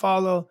 everybody I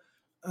follow,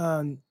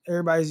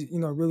 everybody's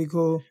really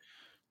cool.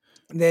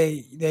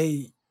 They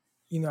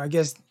I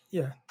guess,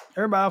 yeah,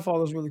 everybody I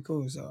follow is really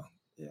cool. So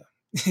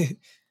yeah.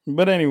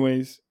 But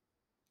anyways,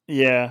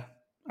 yeah,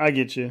 I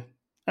get you.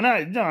 And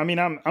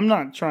I'm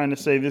not trying to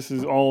say this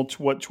is all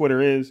what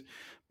Twitter is,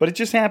 but it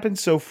just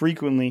happens so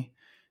frequently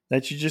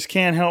that you just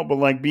can't help but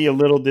like be a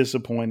little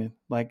disappointed.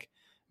 Like,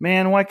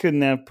 man, why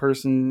couldn't that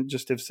person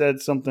just have said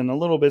something a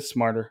little bit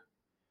smarter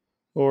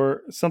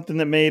or something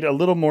that made a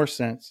little more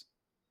sense?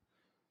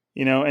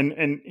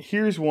 And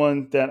here's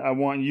one that I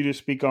want you to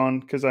speak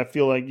on because I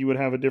feel like you would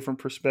have a different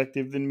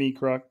perspective than me,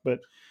 Croc. But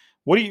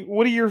what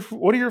are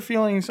your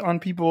feelings on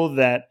people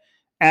that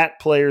at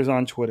players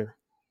on Twitter?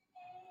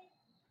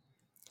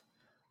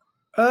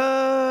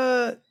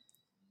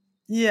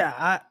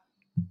 Yeah,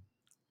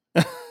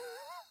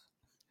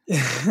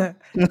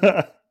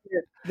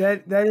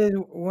 that is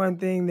one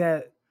thing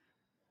that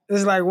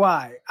is like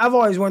why. I've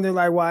always wondered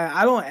like why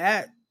I don't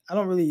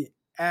really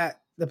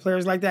at the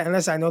players like that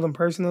unless I know them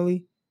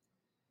personally.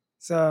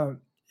 So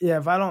yeah,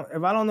 if I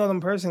don't know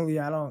them personally,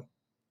 I don't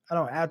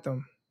at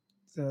them.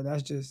 So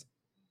that's just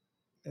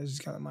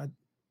kind of my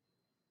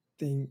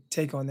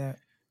take on that.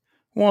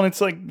 Well,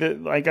 it's like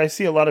I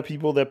see a lot of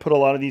people that put a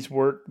lot of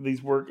work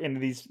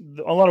into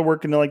a lot of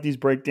work into like these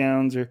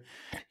breakdowns or,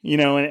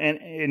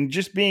 and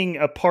just being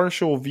an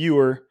impartial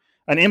viewer,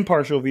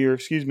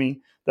 excuse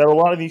me, that a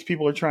lot of these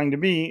people are trying to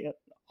be.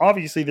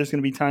 Obviously, there's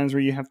going to be times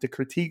where you have to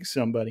critique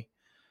somebody,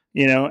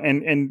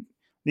 and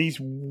these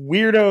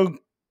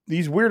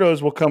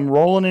weirdos will come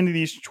rolling into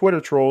these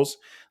Twitter trolls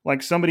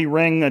like somebody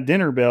rang a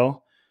dinner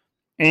bell,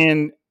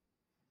 and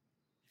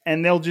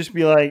they'll just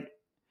be like,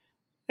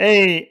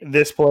 hey,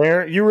 this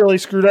player, you really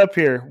screwed up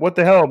here. What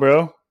the hell,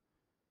 bro?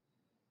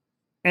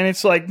 And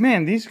it's like,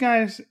 man, these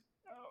guys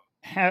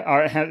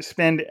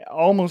spend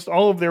almost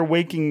all of their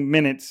waking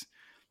minutes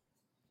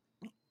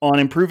on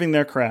improving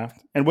their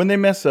craft. And when they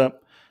mess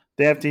up,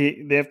 they have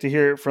to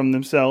hear it from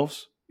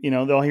themselves.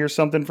 They'll hear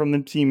something from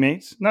their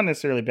teammates, not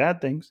necessarily bad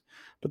things,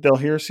 but they'll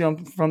hear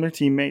something from their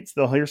teammates.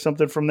 They'll hear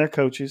something from their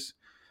coaches.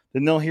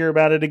 Then they'll hear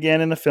about it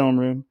again in the film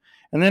room.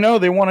 And then,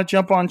 they want to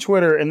jump on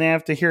Twitter and they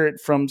have to hear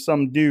it from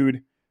some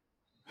dude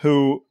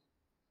who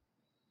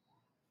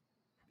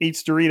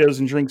eats Doritos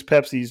and drinks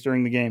Pepsis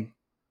during the game.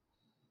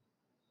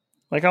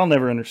 Like, I'll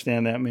never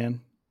understand that,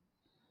 man.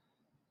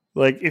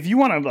 Like, if you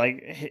want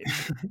to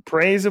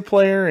praise a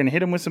player and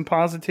hit him with some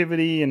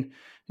positivity and,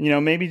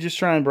 maybe just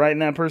try and brighten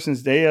that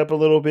person's day up a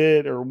little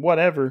bit or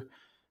whatever,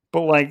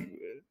 but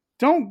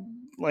don't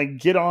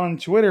get on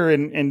Twitter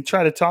and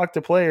try to talk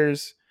to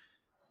players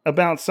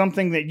about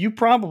something that you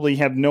probably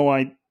have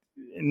know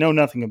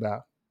nothing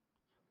about,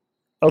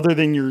 other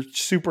than you're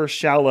super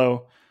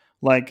shallow.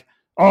 Like,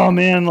 oh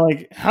man,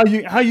 how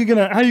you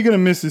gonna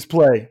miss this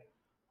play?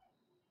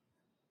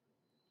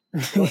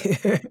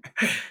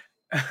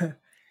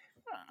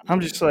 I'm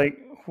just like,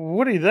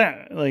 what are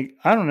that?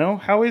 I don't know.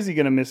 How is he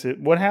going to miss it?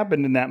 What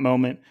happened in that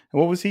moment? And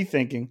what was he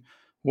thinking?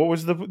 What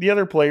was the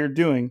other player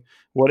doing?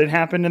 What had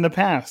happened in the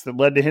past that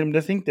led to him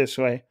to think this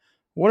way?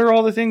 What are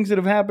all the things that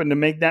have happened to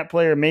make that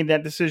player made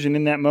that decision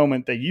in that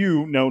moment that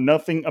you know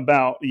nothing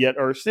about yet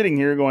are sitting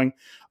here going,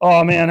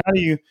 oh man, how do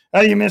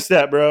you miss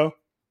that, bro?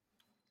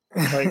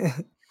 I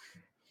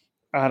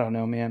don't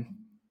know, man.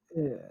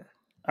 Yeah.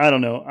 I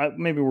don't know.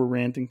 Maybe we're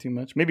ranting too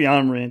much. Maybe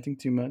I'm ranting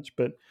too much,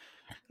 but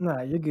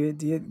nah, you're good.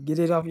 Get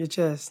it off your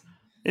chest.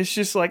 It's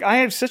just I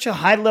have such a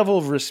high level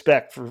of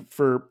respect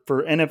for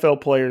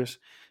NFL players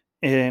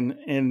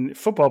and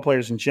football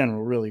players in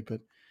general, really,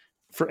 but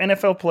for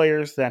NFL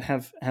players that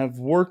have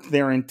worked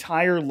their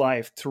entire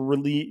life to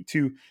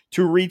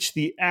reach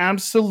the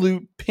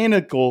absolute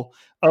pinnacle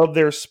of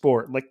their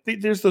sport.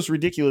 There's those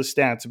ridiculous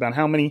stats about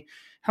how many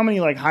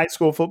high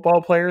school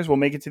football players will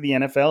make it to the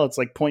NFL. It's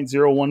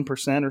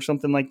 0.01% or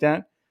something like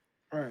that.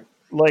 Right.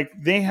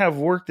 They have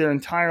worked their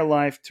entire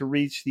life to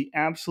reach the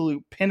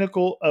absolute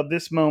pinnacle of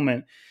this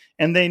moment,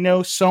 and they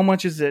know so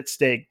much is at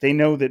stake. They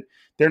know that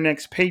their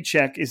next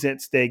paycheck is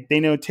at stake.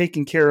 They know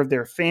taking care of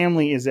their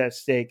family is at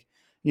stake.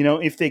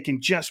 If they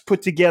can just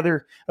put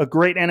together a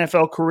great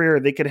NFL career,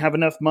 they could have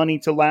enough money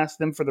to last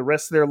them for the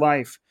rest of their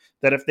life.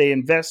 That if they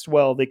invest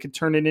well, they could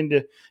turn it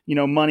into,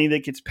 money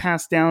that gets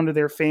passed down to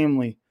their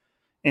family.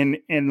 And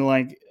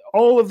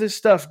all of this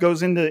stuff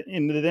goes into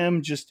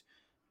them just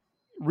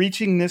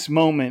reaching this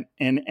moment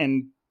and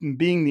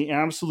being the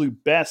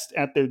absolute best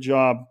at their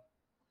job.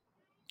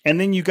 And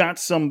then you got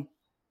some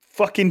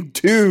fucking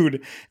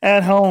dude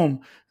at home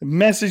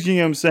messaging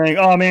him saying,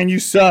 oh man, you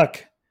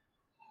suck.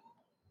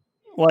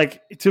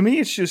 To me,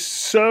 it's just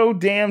so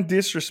damn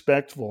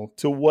disrespectful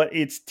to what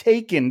it's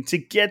taken to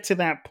get to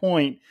that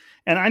point.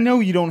 And I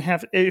know you don't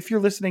have, if you're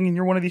listening and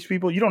you're one of these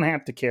people, you don't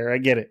have to care. I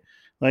get it.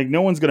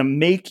 No one's going to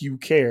make you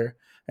care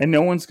and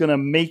no one's going to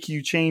make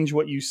you change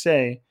what you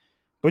say.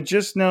 But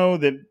just know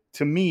that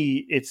to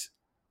me,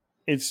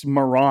 it's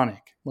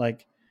moronic.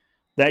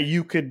 That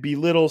you could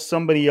belittle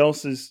somebody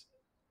else's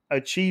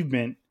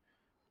achievement.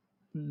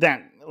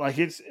 That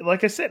it's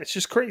like I said, it's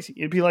just crazy.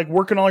 It'd be like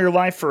working all your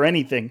life for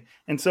anything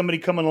and somebody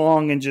coming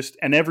along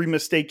and every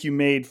mistake you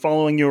made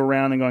following you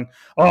around and going,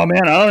 oh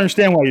man, I don't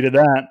understand why you did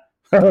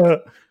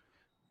that.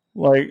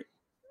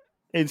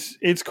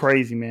 It's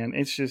crazy, man.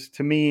 It's just,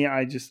 to me,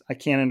 I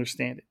can't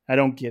understand it. I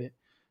don't get it.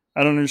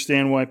 I don't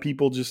understand why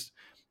people just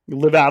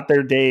live out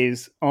their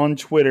days on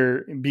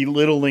Twitter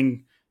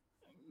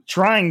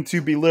trying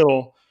to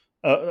belittle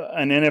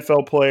an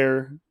NFL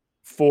player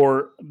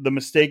for the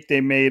mistake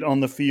they made on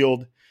the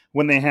field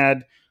when they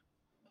had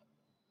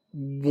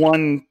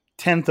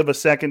 1/10 of a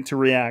second to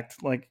react.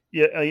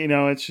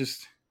 It's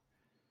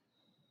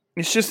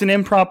just an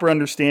improper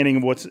understanding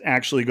of what's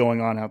actually going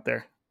on out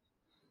there.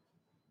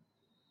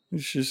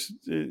 It's just,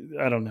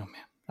 I don't know,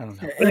 man. I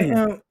don't know.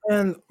 Anyway.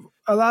 And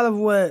a lot of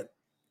what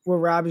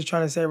Rob is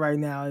trying to say right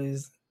now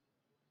is,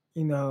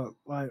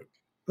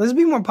 let's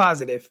be more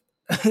positive.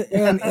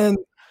 and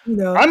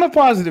I'm a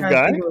positive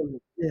guy.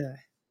 Yeah.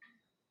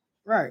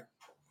 Right.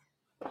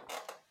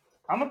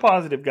 I'm a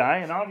positive guy,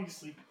 and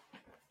obviously,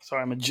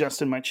 sorry, I'm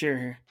adjusting my chair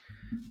here.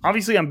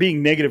 Obviously, I'm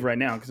being negative right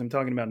now because I'm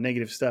talking about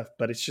negative stuff,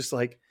 but it's just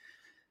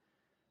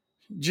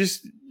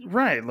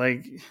right.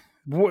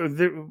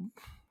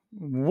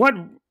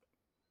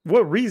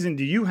 What reason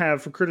do you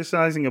have for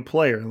criticizing a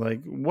player?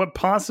 What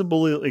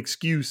possible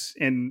excuse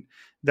and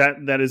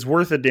that is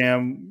worth a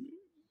damn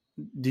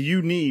do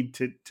you need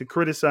to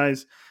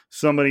criticize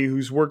somebody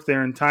who's worked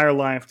their entire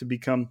life to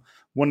become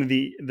one of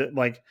the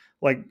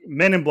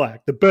Men in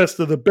Black, the best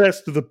of the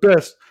best of the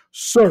best,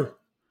 sir?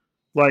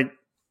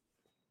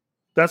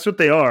 That's what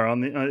they are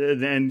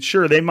and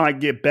sure, they might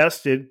get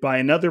bested by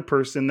another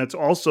person that's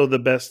also the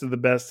best of the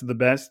best of the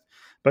best,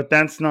 but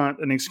that's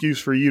not an excuse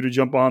for you to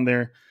jump on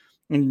there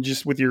and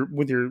just with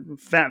your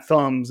fat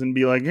thumbs and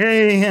be like,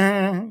 hey,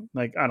 I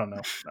don't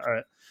know. All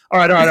right.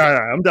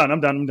 I'm done.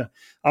 I'm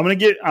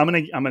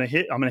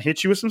gonna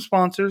hit you with some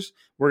sponsors.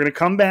 We're gonna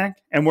come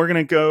back and we're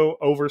gonna go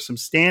over some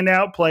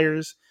standout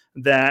players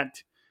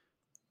that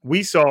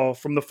we saw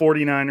from the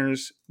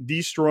 49ers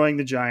destroying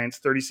the Giants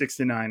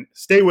 36-9.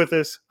 Stay with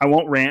us. I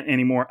won't rant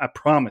anymore. I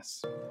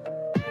promise.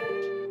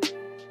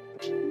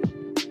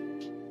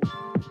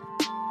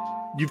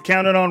 You've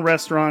counted on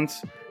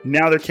restaurants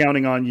Now they're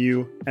counting on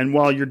you. And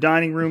while your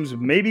dining rooms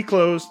may be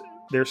closed,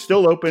 they're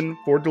still open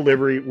for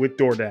delivery with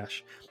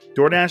DoorDash.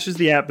 DoorDash is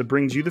the app that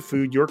brings you the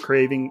food you're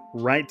craving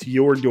right to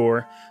your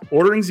door.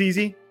 Ordering's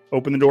easy.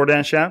 Open the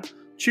DoorDash app,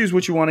 choose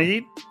what you want to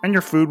eat, and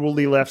your food will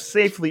be left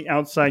safely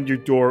outside your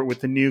door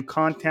with the new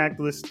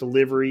contactless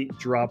delivery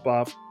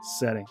drop-off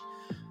setting.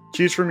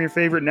 Choose from your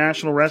favorite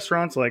national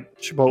restaurants like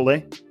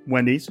Chipotle,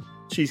 Wendy's,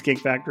 Cheesecake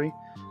Factory,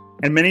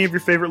 and many of your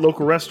favorite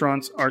local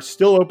restaurants are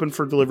still open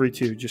for delivery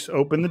too. Just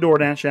open the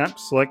DoorDash app,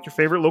 select your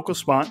favorite local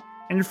spot,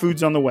 and your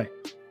food's on the way.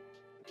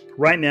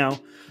 Right now,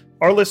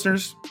 our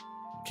listeners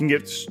can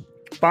get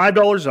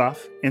 $5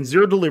 off and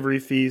zero delivery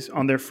fees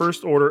on their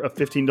first order of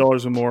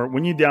 $15 or more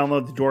when you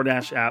download the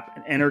DoorDash app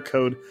and enter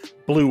code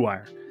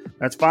BLUEWIRE.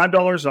 That's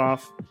 $5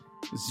 off,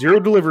 zero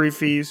delivery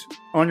fees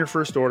on your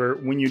first order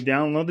when you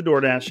download the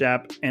DoorDash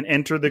app and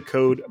enter the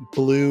code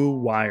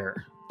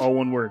BLUEWIRE. All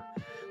one word.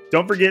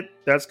 Don't forget,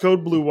 that's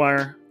code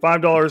BLUEWIRE,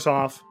 $5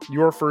 off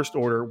your first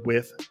order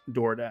with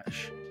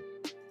DoorDash.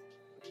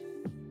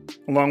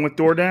 Along with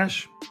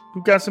DoorDash,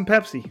 we've got some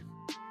Pepsi.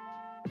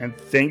 And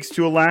thanks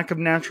to a lack of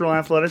natural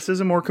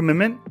athleticism or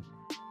commitment,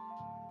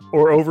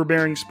 or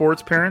overbearing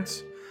sports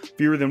parents,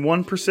 fewer than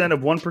 1% of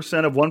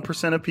 1% of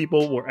 1% of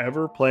people will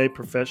ever play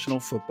professional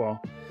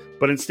football.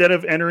 But instead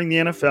of entering the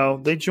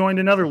NFL, they joined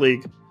another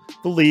league,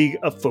 the League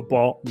of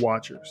Football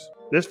Watchers.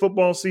 This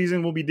football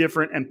season will be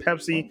different, and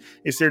Pepsi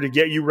is there to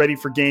get you ready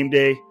for game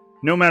day,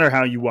 no matter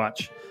how you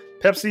watch.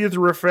 Pepsi is the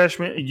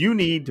refreshment you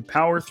need to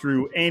power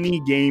through any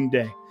game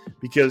day.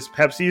 Because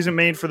Pepsi isn't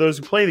made for those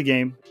who play the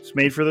game. It's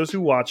made for those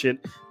who watch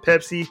it.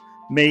 Pepsi,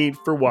 made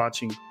for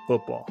watching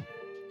football.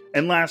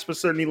 And last but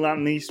certainly not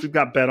least, we've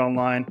got Bet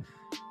Online.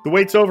 The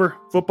wait's over.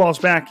 Football's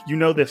back. You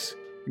know this.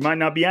 You might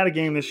not be at a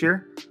game this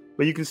year,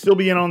 but you can still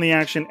be in on the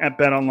action at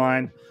Bet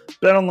Online.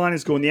 Bet Online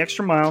is going the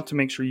extra mile to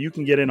make sure you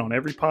can get in on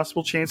every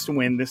possible chance to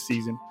win this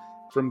season.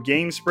 From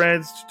game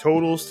spreads to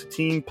totals to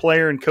team,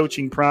 player, and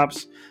coaching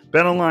props,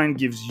 Bet Online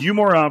gives you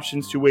more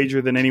options to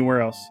wager than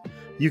anywhere else.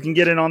 You can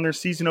get in on their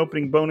season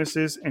opening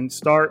bonuses and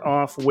start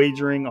off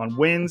wagering on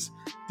wins,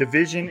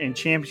 division, and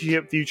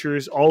championship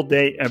futures all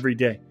day, every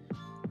day.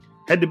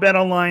 Head to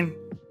BetOnline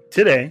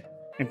today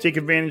and take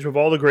advantage of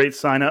all the great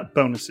sign-up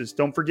bonuses.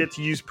 Don't forget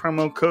to use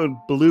promo code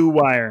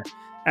BLUEWIRE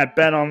at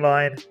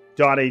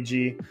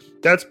betonline.ag.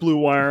 That's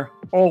BLUEWIRE,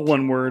 all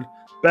one word.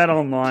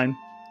 BetOnline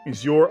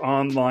is your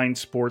online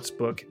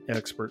sportsbook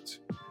experts.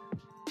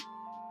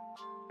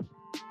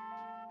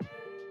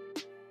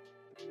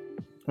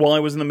 While I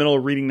was in the middle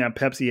of reading that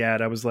Pepsi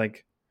ad, I was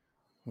like,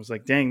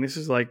 dang, this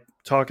is like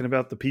talking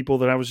about the people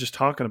that I was just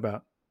talking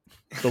about.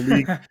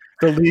 The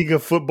League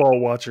of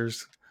Football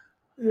Watchers.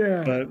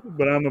 Yeah.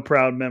 But I'm a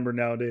proud member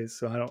nowadays,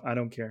 so I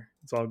don't care.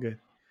 It's all good.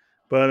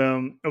 But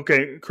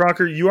okay,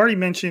 Crocker, you already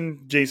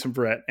mentioned Jason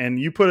Verrett, and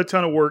you put a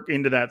ton of work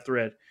into that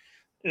thread.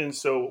 And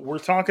so we're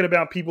talking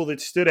about people that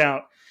stood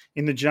out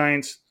in the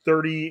Giants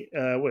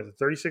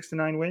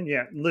 36-9 win?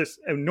 Yeah, list.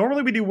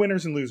 Normally we do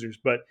winners and losers,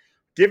 but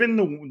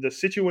given the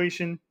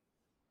situation,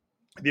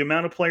 the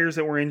amount of players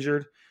that were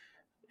injured,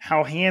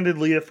 how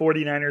handedly the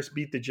 49ers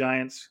beat the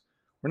Giants,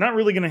 we're not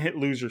really going to hit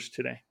losers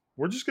today.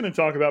 We're just going to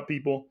talk about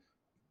people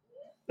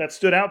that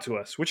stood out to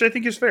us, which I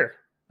think is fair.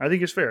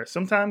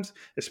 Sometimes,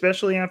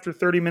 especially after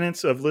 30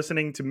 minutes of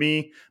listening to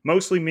me,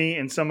 mostly me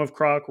and some of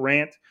Croc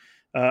rant,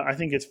 I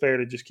think it's fair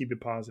to just keep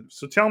it positive.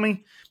 So tell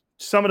me,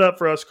 sum it up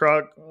for us,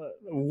 Croc.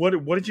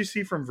 What did you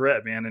see from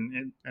Verrett, man?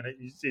 And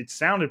it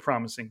sounded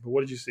promising, but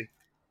what did you see?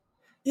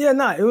 Yeah,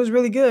 no, it was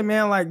really good,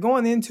 man. Like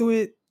going into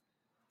it,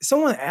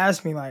 someone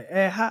asked me like,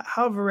 "Hey,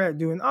 how Verrett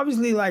doing?"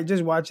 Obviously, like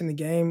just watching the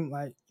game,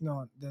 like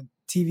the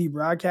TV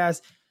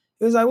broadcast,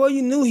 it was like, well,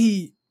 you knew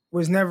he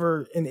was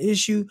never an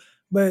issue,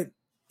 but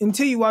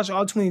until you watch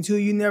all 22,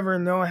 you never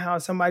know how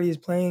somebody is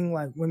playing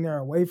like when they're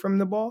away from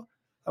the ball,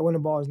 like when the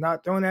ball is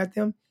not thrown at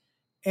them.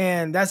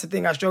 And that's the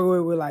thing I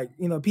struggle with like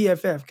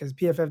PFF, because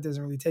PFF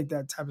doesn't really take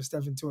that type of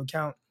stuff into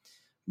account.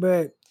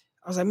 But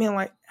I was like, man,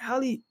 like how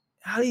do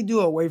you do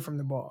away from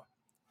the ball?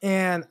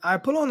 And I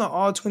put on the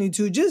all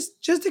 22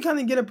 just to kind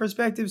of get a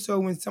perspective. So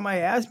when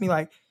somebody asks me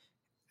like,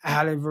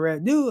 how did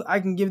Verrett do?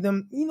 I can give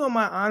them,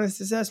 my honest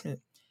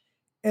assessment.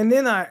 And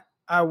then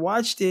I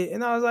watched it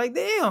and I was like,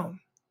 damn,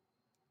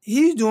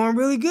 he's doing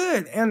really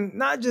good. And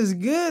not just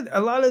good. A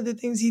lot of the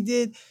things he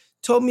did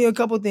told me a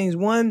couple things.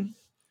 One,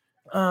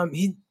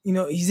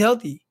 he's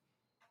healthy.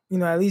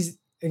 At least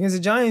against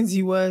the Giants,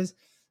 he was.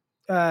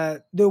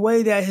 The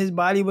way that his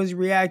body was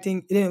reacting,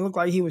 it didn't look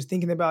like he was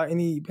thinking about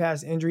any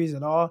past injuries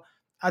at all.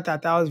 I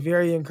thought that was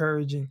very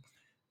encouraging.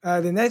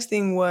 The next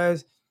thing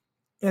was,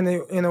 in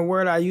a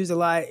word I use a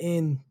lot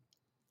in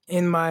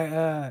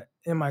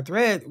my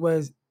thread,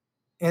 was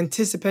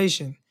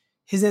anticipation.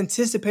 His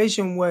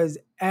anticipation was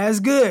as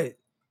good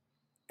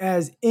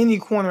as any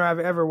corner I've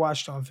ever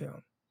watched on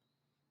film.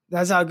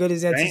 That's how good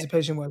his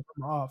anticipation was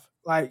from off.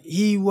 Like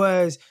he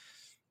was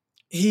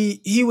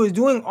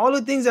doing all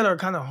the things that are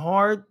kind of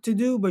hard to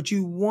do, but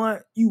you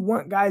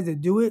want guys to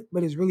do it,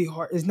 but it's really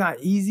hard. It's not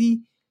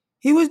easy.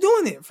 He was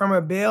doing it from a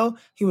bail.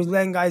 He was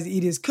letting guys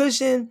eat his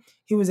cushion.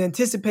 He was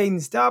anticipating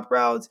stop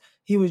routes.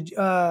 He was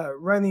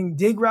running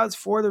dig routes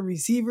for the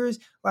receivers.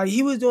 Like,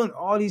 he was doing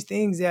all these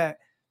things that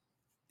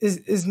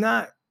is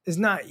not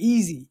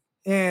easy.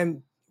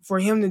 And for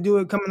him to do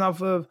it coming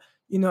off of,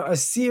 a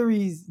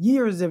series,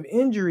 years of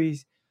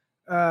injuries,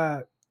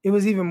 it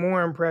was even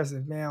more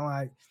impressive, man.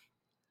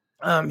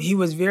 Like, he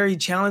was very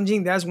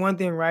challenging. That's one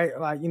thing, right?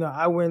 Like,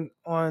 I went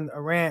on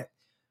a rant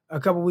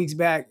a couple weeks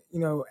back,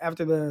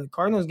 after the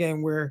Cardinals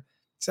game, where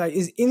it's like,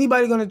 is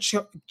anybody going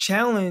to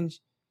challenge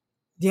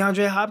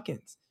DeAndre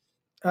Hopkins?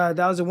 That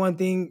was the one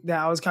thing that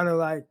I was kind of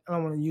like, I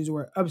don't want to use the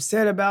word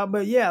upset about,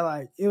 but yeah,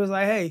 like, it was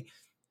like, hey,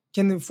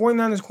 can the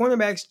 49ers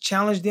cornerbacks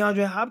challenge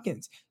DeAndre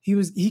Hopkins?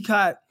 He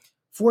caught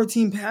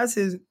 14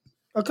 passes,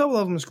 a couple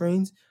of them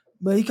screens,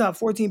 but he caught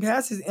 14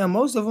 passes, and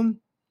most of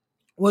them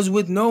was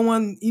with no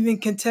one even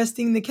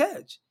contesting the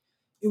catch.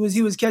 He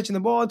was catching the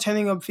ball,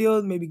 turning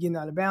upfield, maybe getting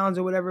out of bounds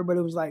or whatever, but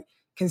it was like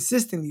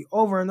consistently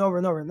over and over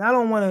and over. And I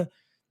don't want to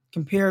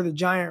compare the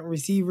giant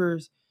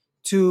receivers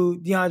to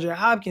DeAndre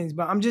Hopkins,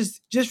 but I'm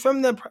just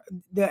from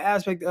the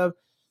aspect of,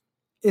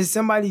 is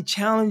somebody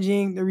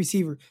challenging the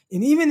receiver?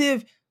 And even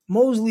if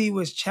Mosley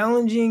was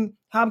challenging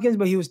Hopkins,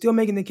 but he was still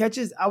making the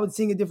catches, I would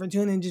sing a different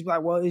tune and just be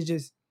like, well, it's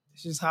just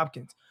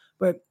Hopkins.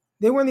 But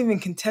they weren't even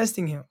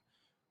contesting him.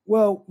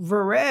 Well,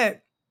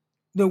 Verrett,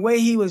 the way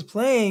he was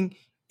playing,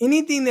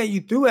 anything that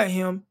you threw at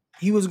him,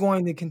 he was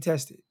going to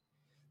contest it.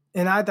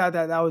 And I thought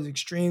that was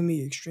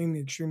extremely, extremely,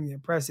 extremely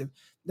impressive.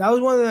 That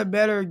was one of the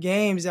better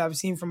games I've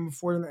seen from the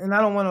 49ers. And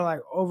I don't want to like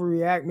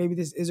overreact. Maybe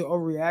this is an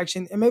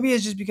overreaction. And maybe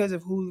it's just because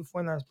of who the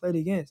 49ers played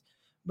against.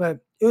 But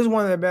it was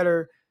one of the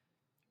better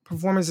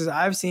performances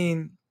I've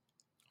seen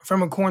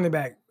from a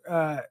cornerback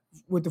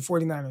with the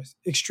 49ers.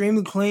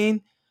 Extremely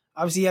clean.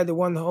 Obviously, he had the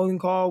one holding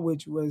call,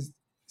 which was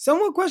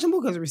somewhat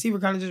questionable because the receiver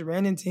kind of just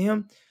ran into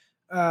him.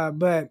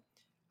 But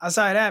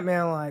outside of that,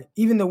 man, like,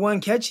 even the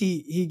one catch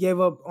he gave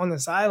up on the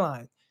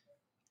sideline,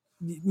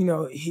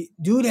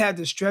 dude had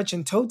to stretch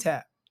and toe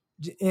tap.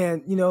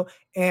 And,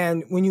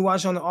 and when you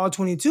watch on the all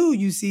 22,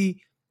 you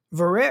see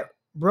Verrett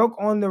broke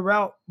on the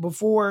route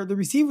before the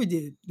receiver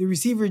did. The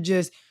receiver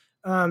just,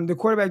 the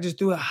quarterback just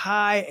threw it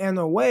high and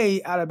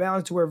away out of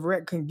bounds to where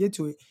Verrett couldn't get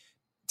to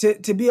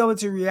it. To be able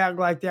to react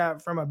like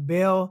that from a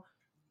bail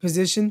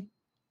position,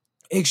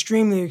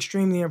 extremely,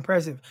 extremely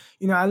impressive.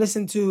 I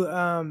listened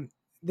to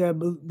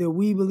the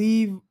We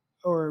Believe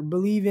or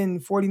Believe in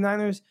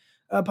 49ers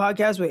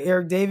podcast with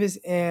Eric Davis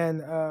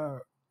and I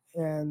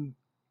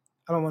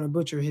don't want to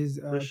butcher his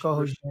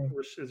co-host name.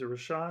 Is it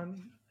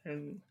Rashad?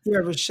 And yeah,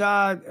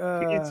 Rashad.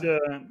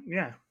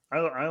 Yeah,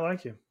 I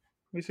like you.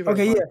 Let me see if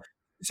Okay, I can yeah.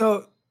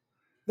 So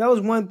that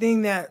was one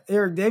thing that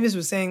Eric Davis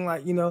was saying,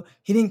 like,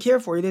 he didn't care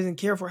for. He doesn't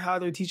care for how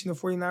they're teaching the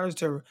 49ers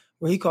to,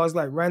 what he calls,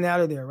 like, run out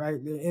of there, right?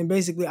 And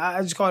basically,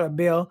 I just call it a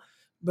bail,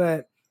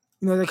 but,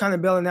 they're kind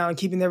of bailing out and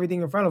keeping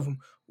everything in front of them.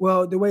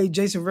 Well, the way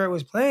Jason Verrett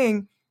was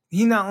playing,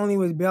 he not only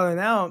was bailing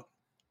out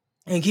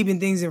and keeping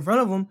things in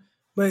front of him,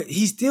 but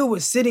he still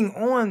was sitting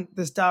on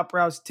the stop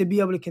routes to be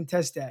able to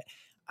contest that.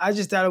 I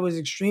just thought it was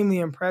extremely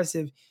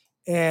impressive,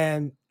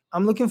 and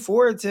I'm looking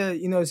forward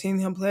to, seeing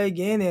him play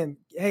again. And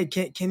hey,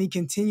 can he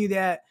continue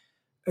that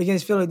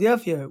against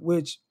Philadelphia,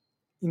 which,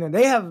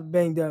 they have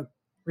banged up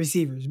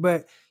receivers,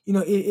 but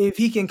if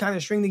he can kind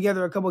of string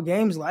together a couple of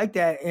games like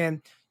that,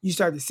 and you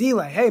start to see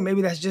like, hey,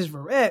 maybe that's just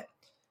Verrett,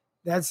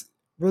 that's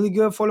really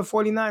good for the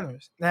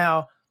 49ers.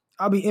 Now,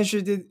 I'll be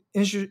interested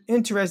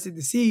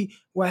to see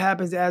what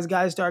happens as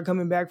guys start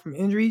coming back from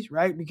injuries,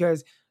 right?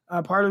 Because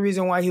part of the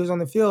reason why he was on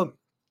the field,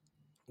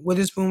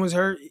 Witherspoon was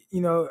hurt.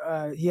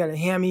 He had a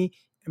hammy,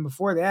 and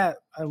before that,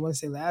 I want to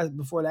say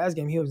before last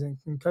game, he was in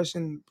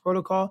concussion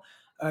protocol.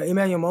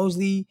 Emmanuel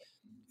Mosley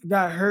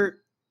got hurt,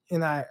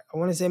 and I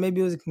want to say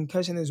maybe it was a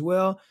concussion as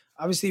well.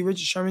 Obviously,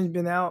 Richard Sherman's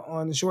been out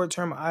on the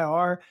short-term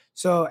IR.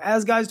 So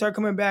as guys start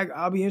coming back,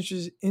 I'll be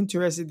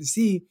interested to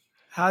see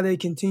how they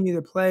continue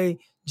to play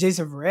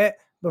Jason Verrett.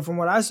 But from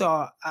what I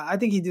saw, I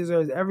think he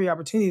deserves every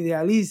opportunity to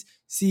at least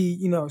see,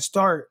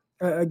 start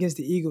against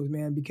the Eagles,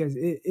 man, because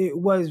it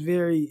was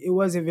very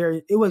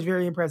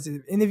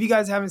impressive. And if you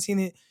guys haven't seen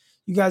it,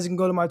 you guys can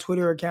go to my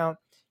Twitter account,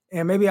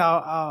 and maybe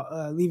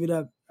I'll leave it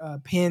up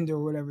pinned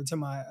or whatever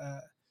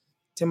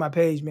to my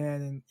page,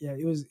 man. And yeah,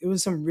 it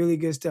was some really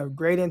good stuff.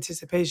 Great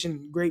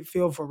anticipation, great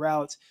feel for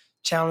routes,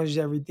 challenged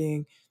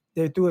everything.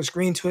 They threw a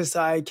screen to his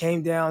side,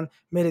 came down,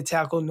 made a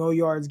tackle, no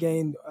yards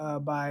gained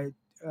by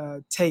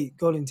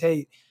Golden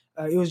Tate.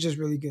 It was just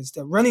really good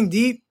stuff. Running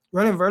deep,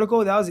 running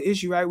vertical, that was an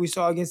issue, right? We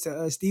saw against the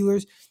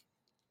Steelers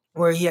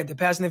where he had the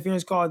pass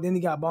interference call, then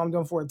he got bombed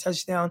on for a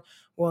touchdown.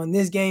 Well, in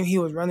this game, he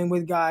was running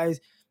with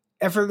guys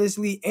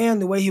effortlessly, and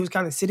the way he was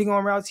kind of sitting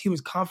on routes, he was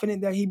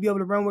confident that he'd be able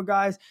to run with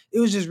guys. It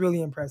was just really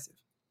impressive.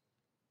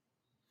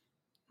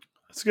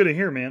 It's good to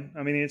hear, man.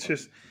 I mean, it's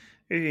just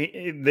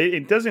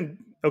it doesn't.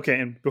 Okay,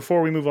 and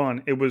before we move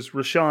on, it was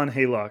Rashawn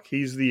Haylock.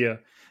 He's the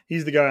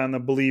guy on the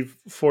Believe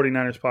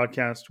 49ers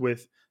podcast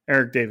with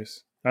Eric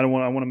Davis. I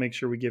want to make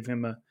sure we give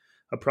him a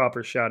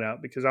proper shout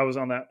out, because I was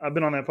on that. I've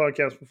been on that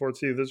podcast before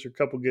too. Those are a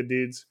couple good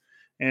dudes,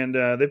 and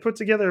they put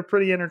together a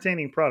pretty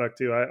entertaining product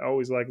too. I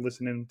always like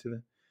listening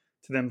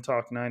to them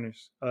talk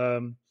Niners.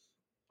 But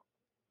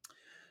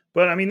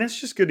I mean, that's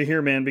just good to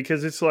hear, man,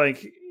 because it's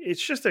like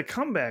it's just a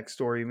comeback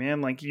story,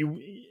 man. Like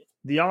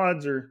the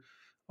odds are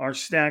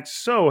stacked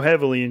so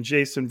heavily in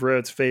Jason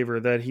Verrett's favor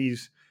that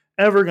he's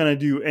ever going to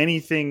do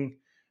anything,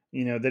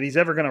 that he's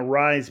ever going to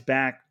rise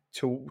back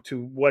to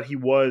what he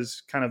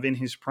was kind of in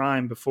his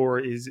prime before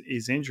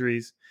his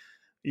injuries,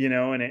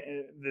 and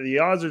the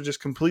odds are just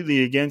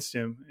completely against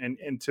him.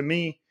 And to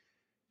me,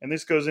 and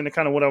this goes into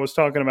kind of what I was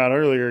talking about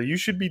earlier, you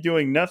should be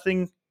doing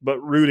nothing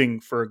but rooting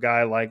for a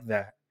guy like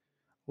that.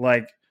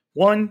 Like,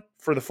 one,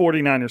 for the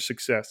 49ers'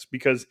 success,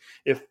 because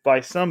if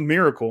by some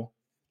miracle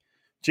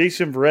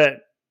Jason Verrett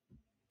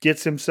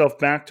gets himself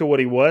back to what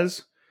he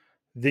was,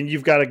 then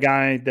you've got a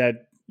guy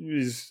that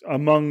is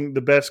among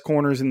the best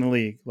corners in the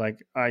league.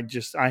 Like, I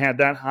had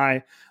that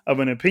high of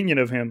an opinion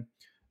of him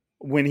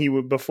when he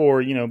would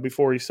before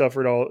he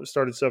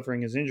started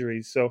suffering his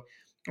injuries. So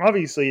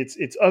obviously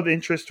it's of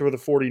interest for the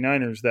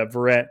 49ers that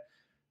Verrett,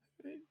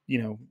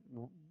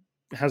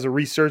 has a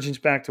resurgence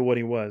back to what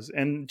he was,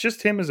 and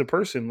just him as a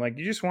person. Like,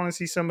 you just want to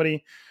see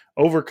somebody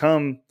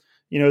overcome,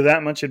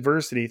 that much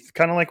adversity.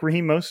 Kind of like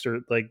Raheem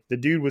Mostert. Like, the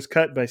dude was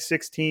cut by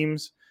 6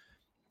 teams,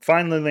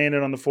 finally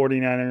landed on the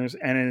 49ers,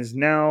 and is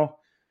now,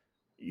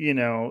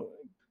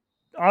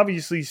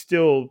 obviously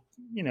still,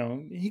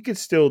 he could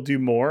still do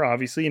more,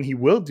 obviously, and he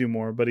will do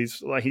more, but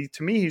he's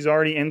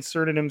already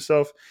inserted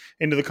himself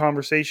into the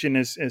conversation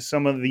as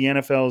one of the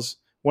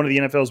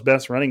NFL's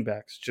best running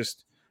backs,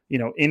 just,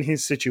 in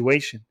his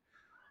situation.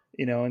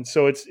 And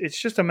so it's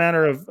just a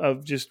matter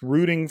of just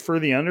rooting for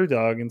the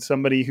underdog and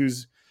somebody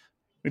who's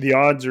the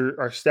odds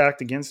are stacked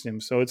against him.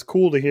 So it's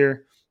cool to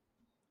hear.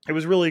 It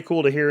was really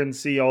cool to hear and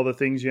see all the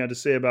things you had to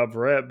say about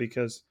Verrett,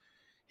 because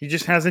he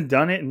just hasn't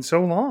done it in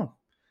so long,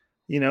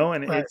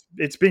 and Right.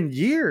 it's been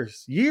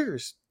years,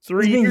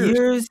 3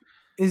 years.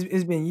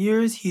 It's been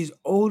years. He's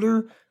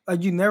older.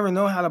 Like, you never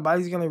know how the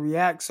body's going to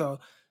react. So,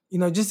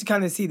 just to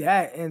kind of see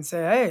that and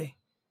say, hey,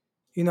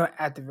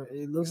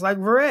 it looks like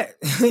Verrett,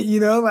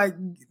 like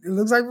it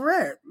looks like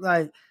Verrett.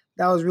 Like,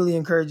 that was really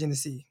encouraging to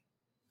see.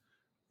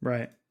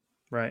 Right.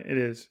 It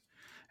is.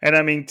 And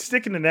I mean,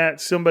 sticking to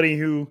that, somebody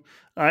who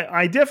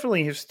I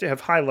definitely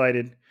have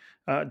highlighted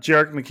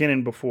Jerick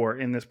McKinnon before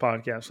in this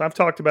podcast. So I've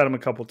talked about him a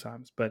couple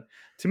times, but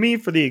to me,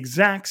 for the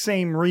exact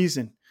same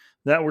reason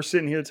that we're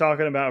sitting here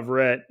talking about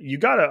Verrett,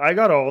 I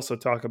gotta also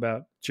talk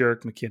about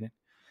Jerick McKinnon,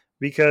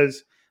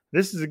 because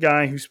this is a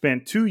guy who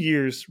spent 2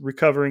 years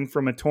recovering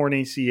from a torn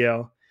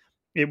ACL.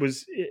 It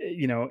was,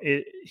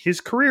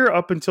 his career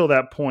up until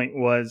that point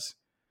was,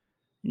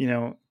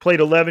 played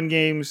 11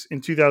 games in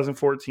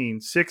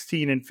 2014,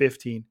 16 and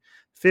 15,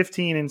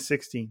 15 and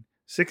 16,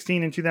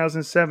 16 in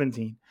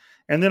 2017.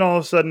 And then all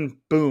of a sudden,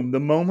 boom, the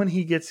moment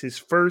he gets his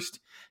first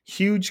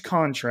huge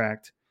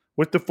contract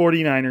with the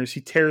 49ers,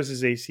 he tears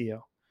his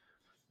ACL.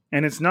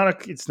 And it's not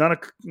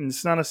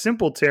a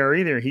simple tear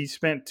either. He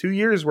spent 2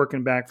 years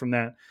working back from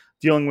that,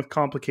 dealing with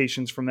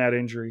complications from that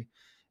injury.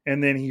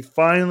 And then he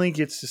finally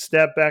gets to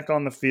step back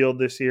on the field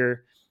this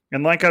year.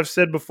 And like I've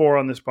said before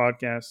on this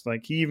podcast,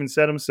 like he even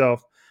said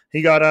himself,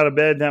 he got out of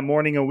bed that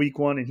morning of week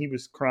 1 and he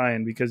was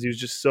crying because he was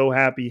just so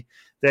happy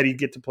that he'd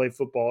get to play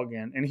football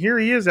again. And here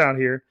he is out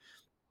here.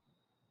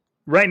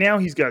 Right now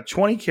he's got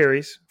 20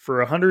 carries for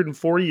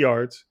 140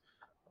 yards,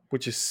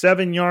 which is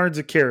 7 yards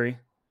a carry,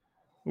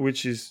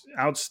 which is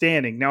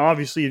outstanding. Now,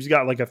 obviously, he's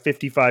got like a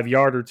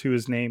 55-yarder to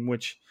his name,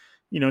 which,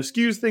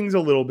 skews things a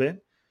little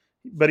bit.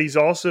 But he's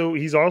also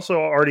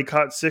already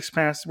caught 6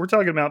 passes. We're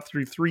talking about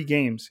through 3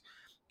 games.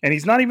 And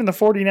he's not even the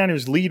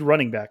 49ers' lead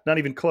running back, not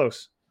even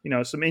close.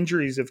 Some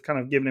injuries have kind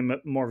of given him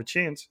more of a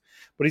chance.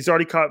 But he's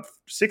already caught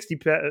 6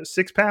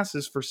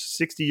 passes for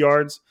 60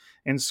 yards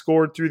and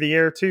scored through the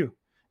air too.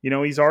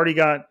 He's already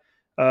got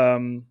how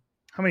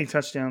many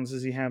touchdowns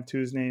does he have to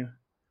his name?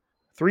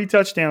 3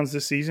 touchdowns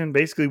this season,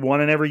 basically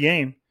 1 in every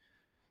game.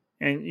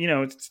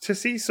 And, to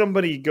see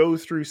somebody go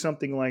through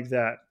something like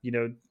that,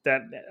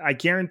 that I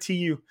guarantee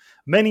you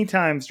many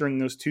times during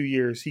those 2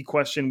 years, he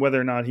questioned whether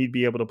or not he'd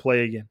be able to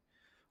play again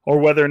or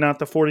whether or not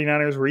the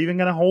 49ers were even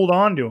going to hold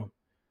on to him.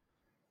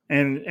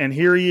 And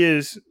here he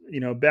is,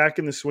 back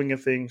in the swing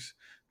of things,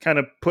 kind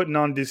of putting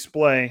on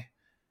display,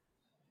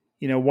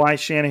 why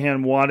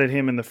Shanahan wanted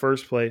him in the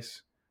first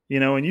place.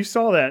 And you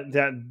saw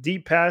that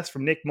deep pass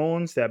from Nick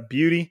Mullins, that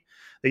beauty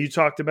that you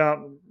talked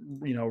about,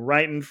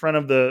 right in front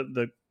of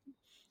the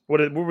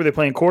what were they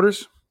playing,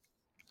 quarters?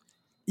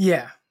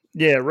 Yeah,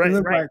 right.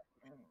 Like,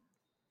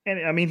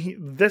 and I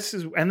mean, that's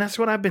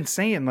what I've been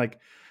saying. Like,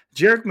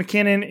 Jerick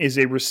McKinnon is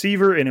a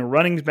receiver in a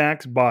running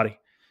back's body,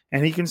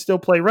 and he can still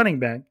play running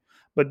back.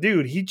 But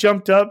dude, he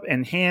jumped up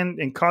and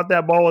caught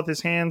that ball with his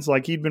hands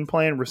like he'd been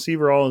playing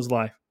receiver all his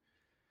life,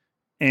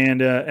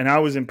 and I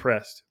was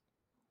impressed.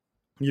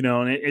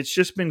 And it's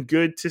just been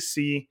good to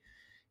see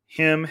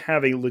him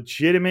have a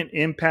legitimate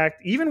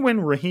impact. Even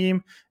when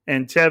Raheem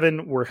and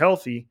Tevin were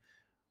healthy,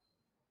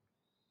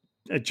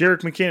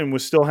 Jerick McKinnon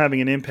was still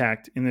having an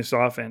impact in this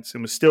offense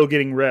and was still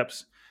getting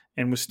reps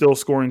and was still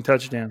scoring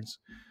touchdowns.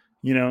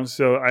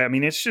 So I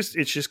mean, it's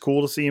just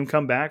cool to see him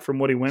come back from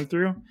what he went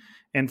through.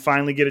 and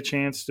finally get a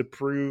chance to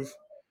prove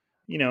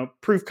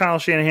Kyle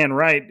Shanahan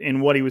right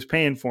in what he was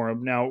paying for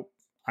him. Now,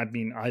 I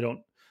mean, I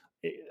don't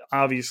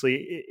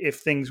obviously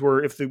if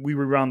we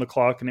were around the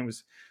clock and it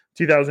was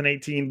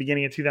 2018,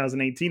 beginning of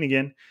 2018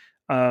 again,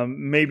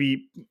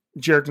 maybe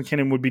Jerick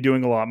McKinnon would be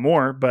doing a lot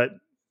more, but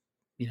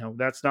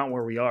that's not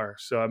where we are.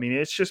 So, I mean,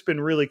 it's just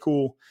been really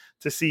cool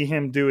to see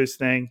him do his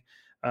thing,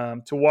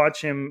 to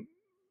watch him,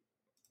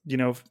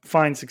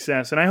 find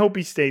success. And I hope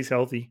he stays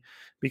healthy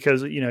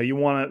because, you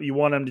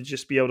want him to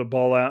just be able to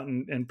ball out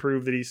and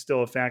prove that he's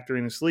still a factor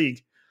in this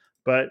league.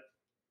 But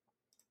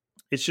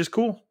it's just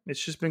cool.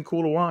 It's just been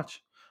cool to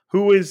watch.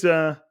 Who is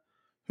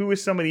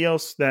somebody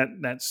else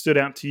that stood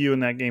out to you in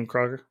that game,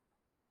 Crocker?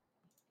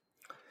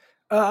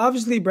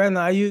 Obviously,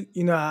 Brandon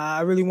Ayuk.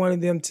 I really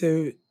wanted them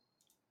to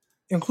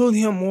include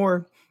him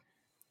more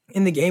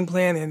in the game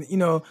plan, and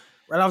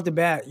right off the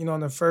bat, in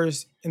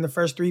the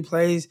first 3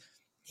 plays,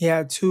 he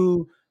had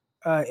 2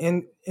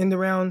 end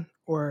around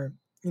or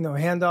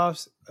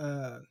handoffs,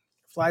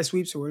 fly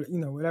sweeps, or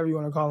whatever you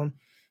want to call them.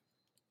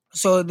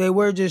 So they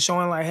were just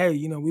showing like, hey,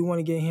 we want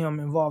to get him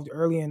involved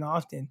early and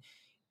often.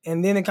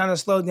 And then it kind of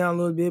slowed down a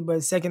little bit,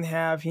 but second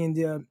half he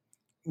ended up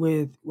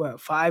with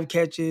 5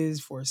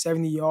 catches for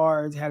 70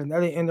 yards, had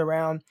another end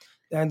around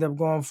that ended up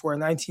going for a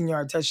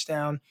 19-yard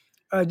touchdown.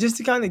 Just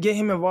to kind of get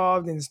him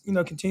involved and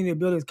continue to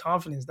build his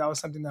confidence. That was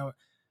something that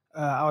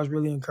I was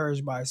really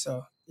encouraged by.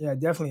 So yeah,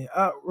 definitely.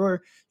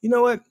 Or you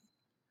know what?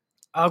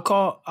 I'll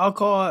call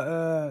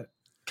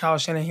Kyle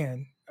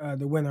Shanahan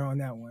the winner on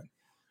that one,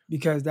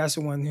 because that's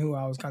the one who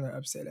I was kind of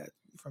upset at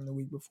from the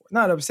week before.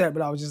 Not upset,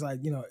 but I was just like,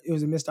 it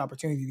was a missed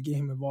opportunity to get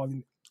him involved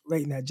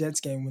late in that Jets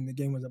game when the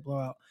game was a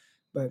blowout.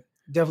 But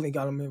definitely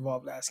got him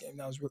involved last game.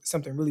 That was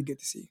something really good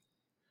to see.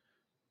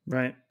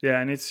 Right. Yeah,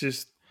 and it's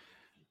just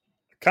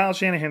Kyle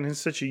Shanahan has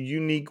such a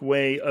unique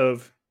way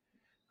of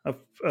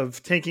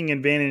taking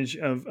advantage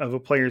of a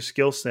player's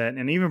skill set.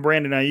 And even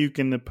Brandon Ayuk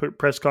in the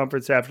press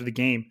conference after the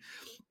game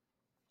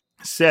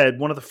said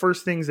one of the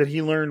first things that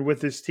he learned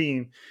with his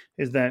team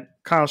is that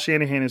Kyle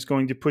Shanahan is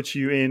going to put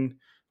you in,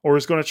 or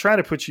is going to try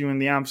to put you in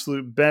the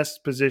absolute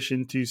best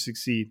position to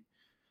succeed.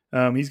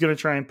 He's going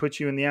to try and put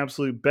you in the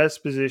absolute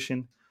best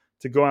position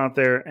to go out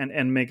there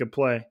and make a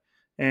play.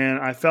 And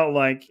I felt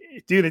like,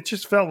 dude, it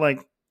just felt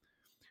like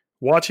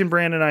watching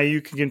Brandon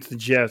Ayuk against the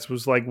Jets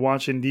was like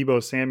watching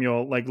Deebo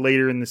Samuel like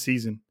later in the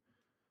season.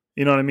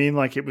 You know what I mean?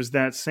 Like it was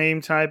that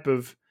same type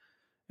of,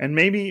 and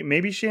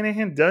maybe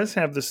Shanahan does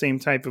have the same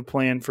type of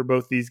plan for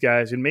both these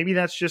guys. And maybe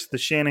that's just the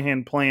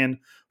Shanahan plan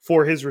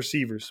for his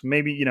receivers.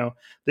 Maybe,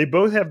 they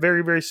both have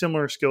very, very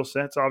similar skill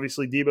sets.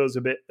 Obviously Deebo's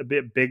a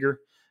bit bigger,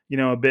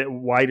 a bit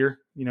wider,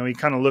 he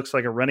kind of looks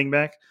like a running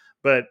back,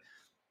 but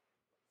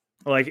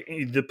like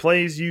the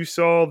plays you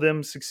saw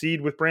them succeed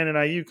with Brandon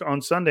Ayuk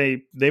on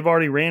Sunday, they've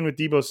already ran with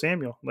Deebo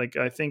Samuel. Like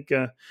I think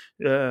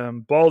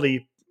Brian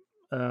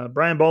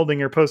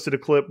Baldinger posted a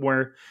clip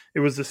where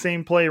it was the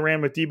same play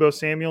ran with Deebo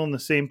Samuel and the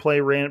same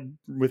play ran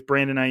with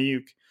Brandon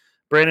Ayuk.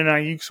 Brandon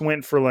Ayuk's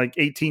went for like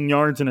 18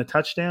 yards and a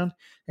touchdown,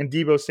 and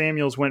Deebo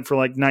Samuel's went for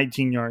like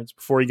 19 yards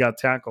before he got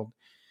tackled.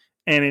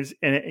 And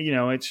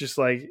it's just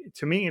like,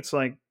 to me, it's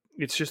like,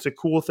 it's just a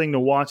cool thing to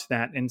watch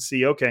that and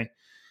see, okay,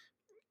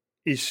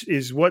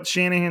 is what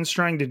Shanahan's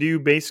trying to do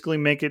basically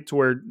make it to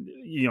where,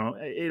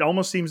 it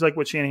almost seems like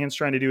what Shanahan's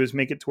trying to do is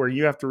make it to where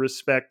you have to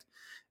respect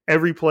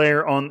every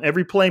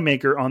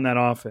playmaker on that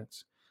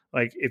offense.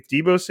 Like if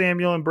Deebo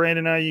Samuel and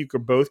Brandon Ayuk are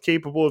both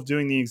capable of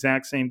doing the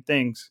exact same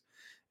things,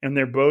 and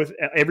they're both,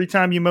 every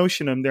time you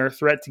motion them, they're a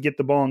threat to get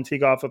the ball and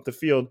take off up the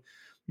field,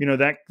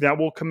 that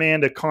will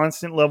command a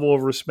constant level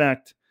of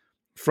respect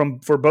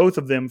for both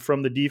of them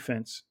from the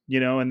defense,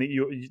 and that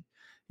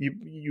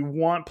you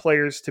want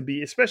players to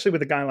be, especially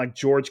with a guy like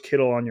George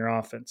Kittle on your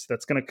offense,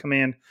 that's going to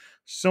command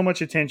so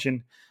much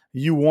attention.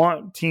 You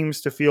want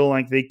teams to feel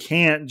like they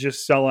can't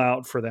just sell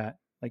out for that.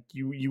 Like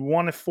you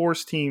want to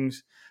force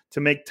teams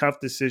to make tough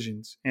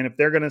decisions. And if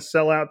they're going to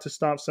sell out to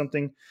stop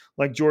something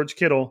like George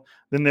Kittle,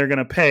 then they're going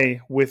to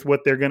pay with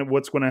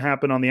what's going to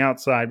happen on the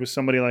outside with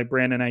somebody like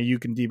Brandon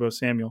Ayuk and Deebo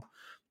Samuel.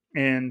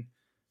 And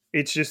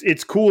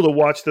it's cool to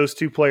watch those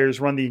two players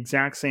run the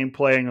exact same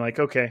play and you're like,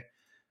 okay,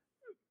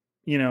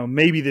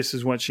 maybe this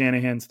is what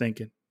Shanahan's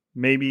thinking.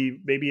 Maybe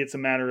it's a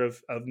matter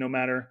of no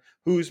matter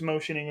who's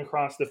motioning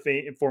across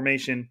the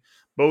formation,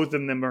 both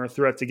of them are a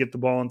threat to get the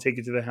ball and take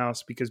it to the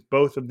house, because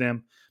both of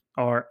them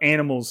are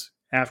animals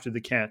after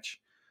the catch,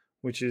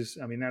 which is,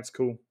 that's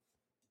cool.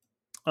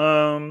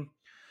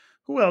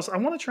 Who else? I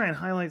want to try and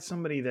highlight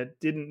somebody that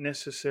didn't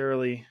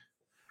necessarily.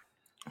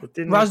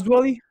 Ross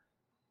Dwelly.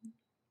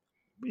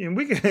 And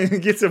we can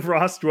get some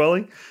Ross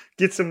Dwelly,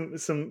 get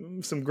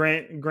some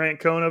Grant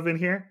Cohn up in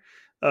here.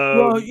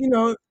 Well,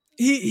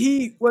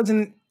 he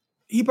wasn't.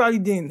 He probably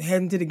didn't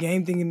head into the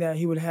game thinking that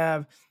he would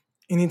have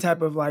any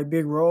type of like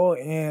big role.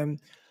 And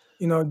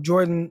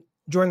Jordan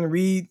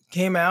Reed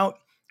came out,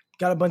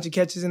 got a bunch of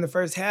catches in the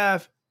first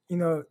half.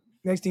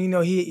 Next thing you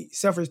know, he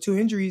suffers 2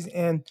 injuries,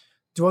 and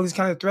Dwelly's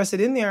kind of thrusted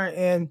in there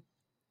and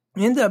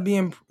ended up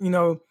being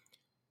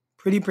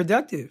pretty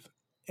productive.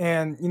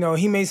 And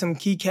he made some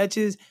key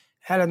catches.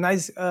 had a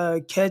nice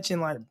catch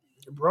and like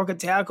broke a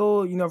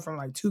tackle, from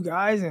like two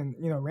guys and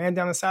ran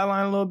down the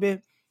sideline a little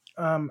bit.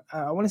 I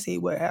want to say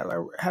what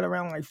had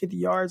around like 50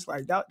 yards.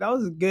 Like that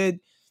was a good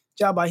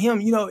job by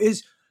him.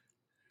 Is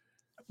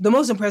the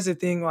most impressive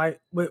thing like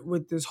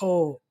with this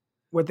whole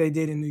what they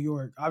did in New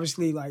York.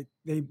 Obviously, like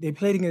they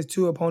played against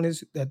two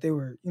opponents that they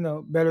were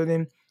better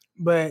than,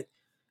 but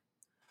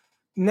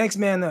next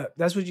man up.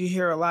 That's what you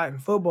hear a lot in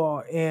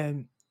football.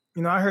 And,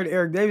 I heard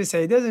Eric Davis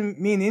say it doesn't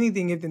mean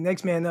anything if the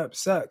next man up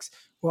sucks.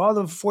 Well, all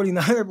the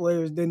 49er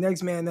players, the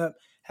next man up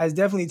has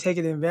definitely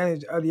taken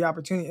advantage of the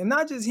opportunity. And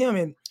not just him.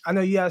 And I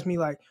know you asked me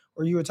or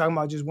you were talking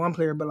about just one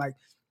player, but like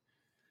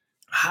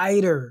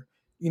Hyder,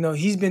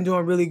 he's been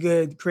doing really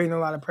good, creating a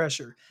lot of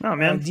pressure. Oh,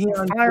 man,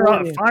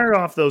 Deion fire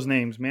off those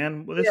names,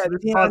 man. Well, this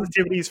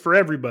positivity is for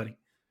everybody.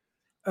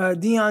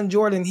 Deion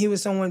Jordan, he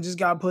was someone just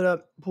got pulled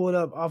up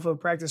off of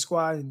practice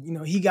squad,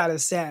 and he got a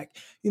sack.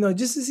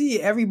 Just to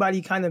see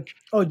everybody kind of.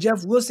 Oh,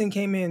 Jeff Wilson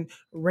came in,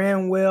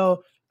 ran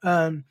well.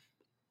 The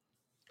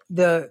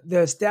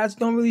stats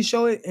don't really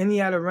show it, and he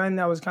had a run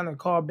that was kind of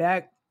called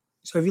back.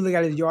 So if you look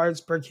at his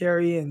yards per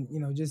carry,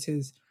 and just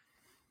is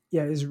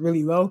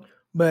really low,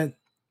 but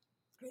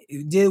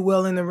did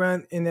well in the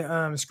run in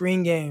the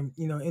screen game.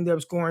 Ended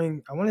up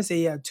scoring. I want to say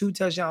he had 2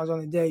 touchdowns on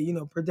the day.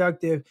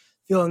 Productive,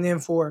 filling in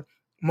for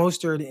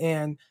Mostert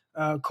and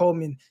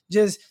Coleman.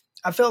 Just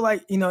I felt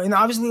like and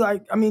obviously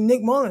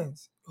Nick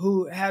Mullins,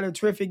 who had a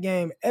terrific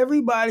game.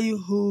 Everybody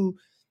who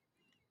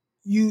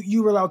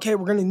you were like, okay,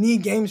 we're gonna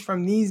need games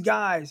from these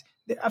guys.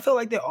 I felt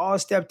like they all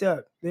stepped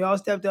up. They all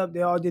stepped up.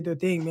 They all did their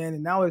thing, man.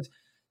 And that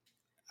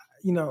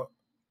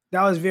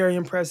was very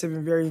impressive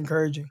and very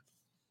encouraging.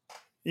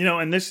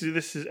 And this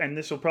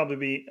will probably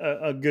be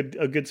a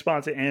good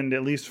spot to end,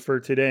 at least for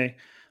today.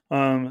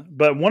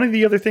 But one of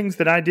the other things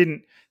that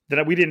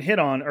we didn't hit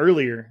on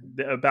earlier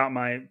about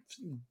my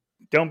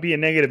 "don't be a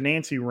negative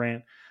Nancy"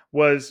 rant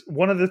was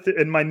one of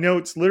and my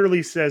notes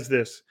literally says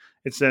this.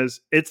 It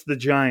says, "It's the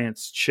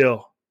Giants,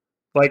 chill."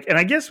 And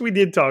I guess we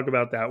did talk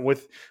about that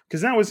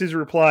because that was his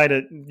reply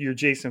to your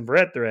Jason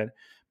Verrett thread.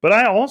 But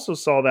I also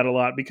saw that a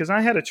lot because I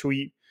had a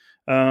tweet.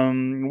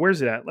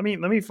 Where's it at? Let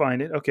me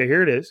find it. Okay,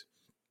 here it is.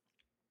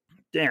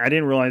 Dang, I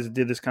didn't realize it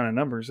did this kind of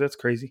numbers. That's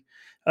crazy.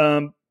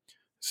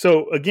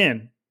 So,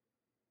 again,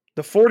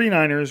 the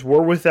 49ers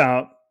were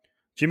without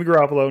Jimmy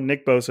Garoppolo,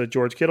 Nick Bosa,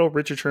 George Kittle,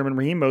 Richard Sherman,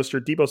 Raheem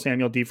Mostert, Deebo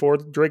Samuel, Dee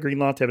Ford, Dre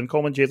Greenlaw, Tevin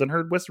Coleman, Jalen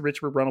Hurd, Weston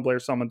Richburg, Ronald Blair,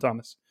 Solomon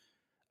Thomas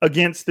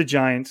against the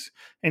Giants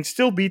and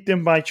still beat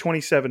them by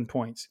 27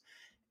 points.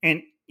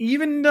 And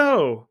even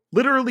though,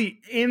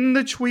 literally in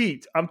the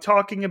tweet, I'm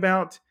talking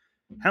about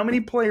how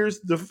many players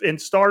and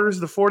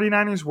starters the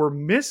 49ers were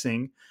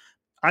missing,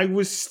 I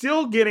was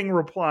still getting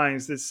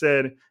replies that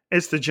said,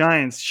 "It's the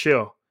Giants,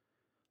 chill."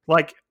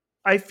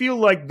 I feel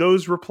like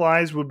those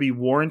replies would be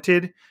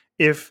warranted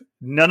if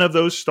none of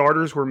those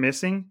starters were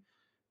missing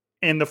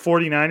and the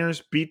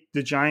 49ers beat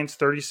the Giants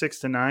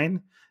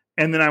 36-9.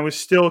 And then I was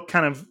still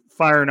kind of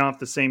firing off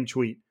the same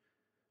tweet.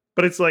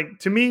 But it's like,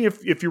 to me,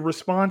 if your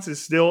response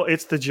is still,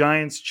 "It's the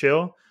Giants,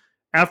 chill,"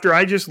 after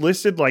I just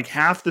listed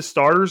half the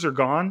starters are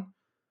gone,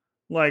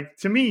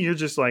 to me, you're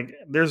just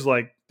there's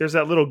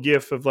that little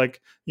gif of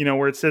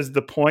where it says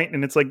the point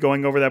and it's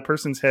going over that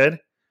person's head.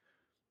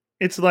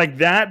 It's like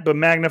that, but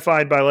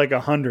magnified by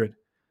 100.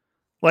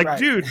 Right.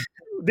 Dude,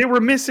 they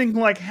were missing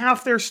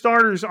half their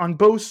starters on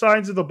both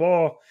sides of the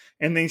ball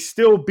and they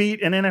still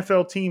beat an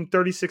NFL team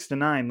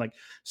 36-9.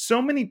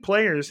 So many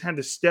players had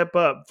to step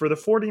up for the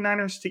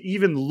 49ers to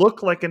even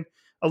look like a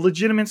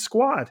legitimate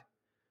squad.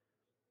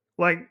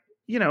 Jarek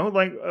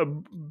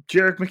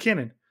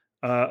McKinnon,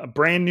 a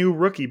brand new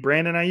rookie,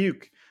 Brandon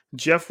Ayuk,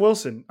 Jeff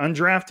Wilson,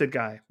 undrafted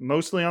guy,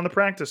 mostly on the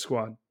practice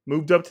squad,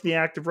 moved up to the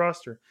active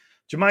roster.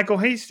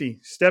 JaMychal Hasty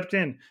stepped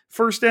in,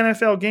 first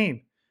NFL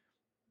game.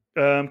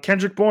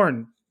 Kendrick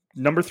Bourne,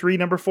 number 3,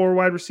 number 4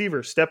 wide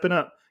receiver, stepping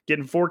up,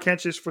 getting 4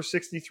 catches for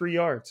 63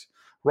 yards.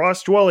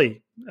 Ross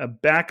Dwelley, a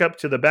backup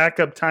to the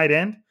backup tight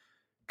end,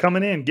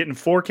 coming in, getting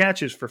 4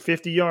 catches for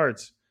 50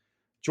 yards.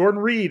 Jordan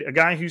Reed, a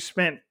guy who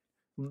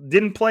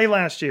didn't play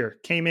last year,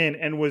 came in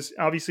and was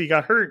obviously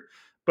got hurt,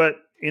 but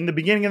in the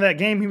beginning of that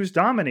game, he was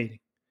dominating.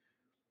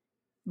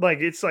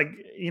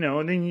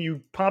 And then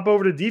you pop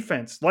over to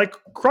defense. Like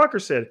Crocker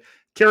said,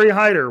 Kerry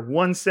Hyder,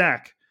 1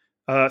 sack,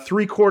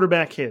 3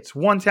 quarterback hits,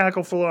 1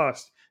 tackle for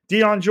loss.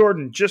 Deion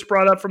Jordan, just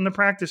brought up from the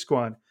practice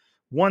squad,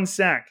 1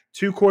 sack,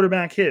 2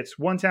 quarterback hits,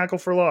 1 tackle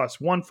for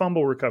loss, 1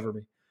 fumble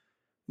recovery.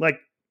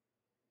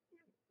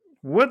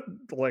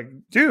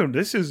 Dude,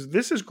 this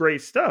is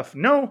great stuff.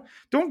 No,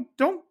 don't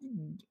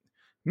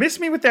miss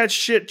me with that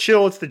shit.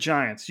 Chill. It's the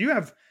Giants. You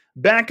have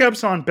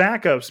backups on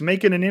backups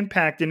making an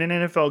impact in an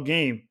NFL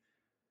game.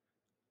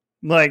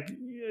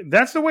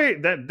 That's the way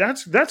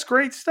that's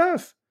great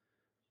stuff.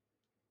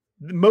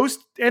 Most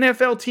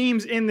NFL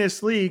teams in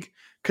this league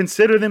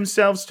consider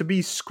themselves to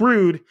be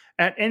screwed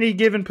at any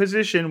given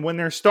position when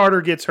their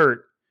starter gets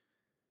hurt.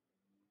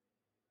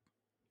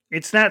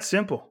 It's that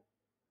simple.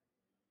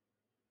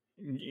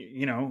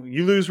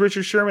 You lose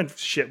Richard Sherman,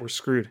 shit, we're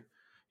screwed.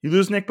 You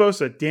lose Nick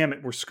Bosa, damn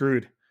it, we're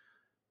screwed.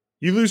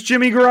 You lose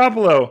Jimmy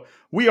Garoppolo.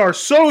 We are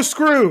so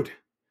screwed.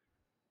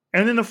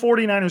 And then the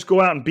 49ers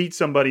go out and beat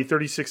somebody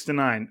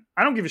 36-9.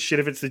 I don't give a shit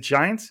if it's the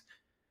Giants.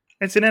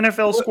 It's an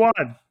NFL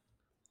squad.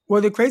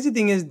 Well, the crazy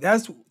thing is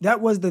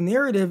that was the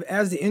narrative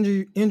as the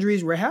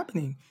injuries were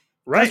happening.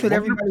 Right. That's what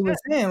everybody was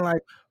saying.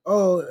 Like,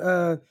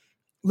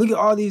 look at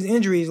all these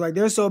injuries. Like,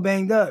 they're so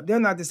banged up. They're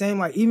not the same.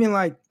 Like, even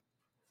like,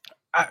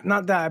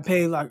 not that I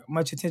pay like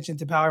much attention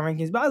to power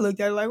rankings, but I looked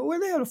at it like, where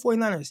they have the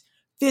 49ers?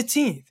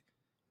 15th.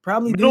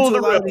 Probably due to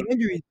a lot of the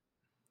injuries.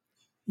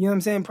 You know what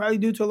I'm saying? Probably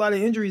due to a lot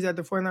of injuries that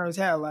the 49ers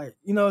had. Like,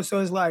 so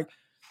it's like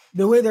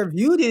the way they're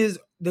viewed is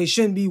they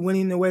shouldn't be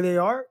winning the way they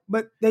are,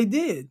 but they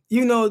did.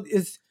 Even though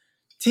it's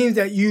teams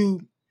that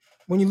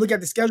when you look at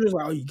the schedules,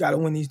 like, oh, you got to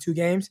win these 2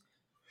 games.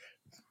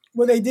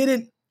 Well, they did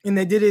it, and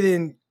they did it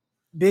in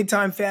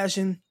big-time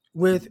fashion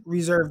with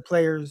reserve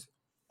players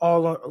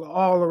all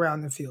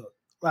around the field.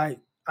 Like,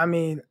 I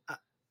mean,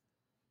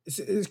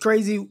 it's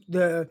crazy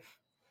the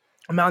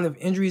amount of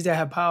injuries that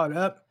have piled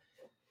up.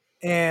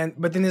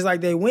 But then it's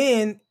like they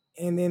win,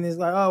 and then it's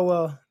like, oh,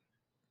 well,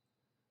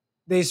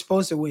 they're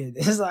supposed to win.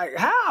 It's like,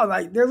 how?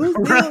 Like, they're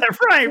losing. Right.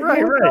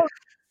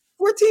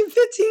 14,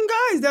 15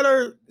 guys that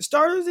are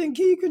starters and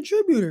key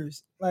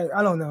contributors. Like,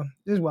 I don't know.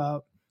 It's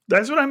wild.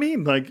 That's what I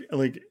mean. Like,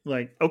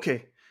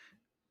 okay.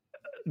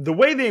 The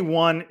way they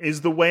won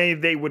is the way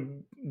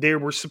they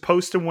were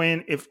supposed to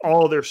win if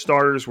all their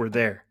starters were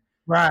there.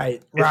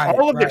 Right. If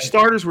all of their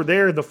starters were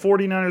there, the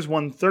 49ers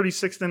won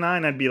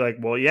 36-9, I'd be like,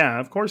 well, yeah,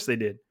 of course they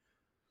did.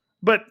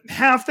 But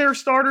half their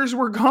starters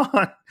were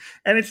gone.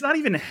 And it's not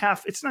even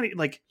half. It's not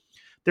like,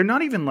 they're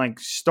not even like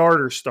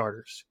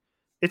starters.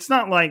 It's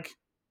not like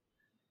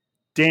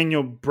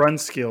Daniel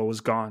Brunskill was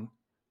gone.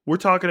 We're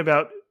talking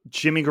about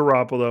Jimmy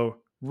Garoppolo,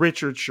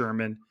 Richard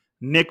Sherman,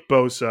 Nick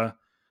Bosa,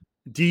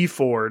 Dee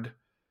Ford,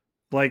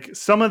 like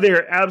some of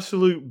their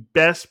absolute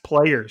best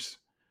players.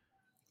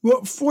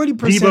 Well,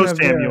 40% of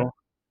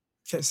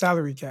their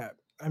salary cap.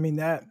 I mean,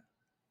 that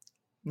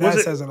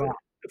says a lot.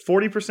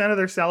 40% of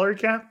their salary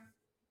cap?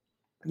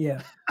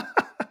 Yeah.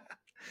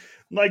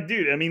 Like,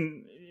 dude, I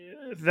mean,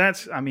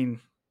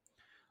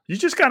 you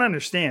just got to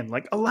understand,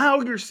 like, allow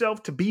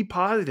yourself to be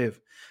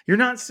positive. You're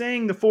not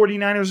saying the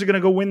 49ers are going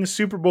to go win the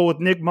Super Bowl with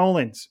Nick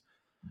Mullins.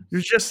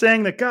 You're just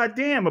saying that,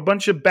 goddamn, a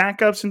bunch of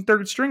backups and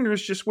third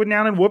stringers just went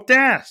down and whooped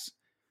ass.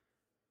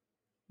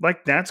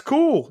 Like, that's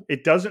cool.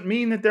 It doesn't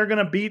mean that they're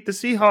going to beat the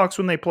Seahawks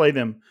when they play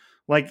them.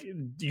 Like,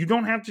 you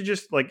don't have to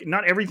just, like,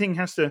 not everything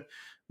has to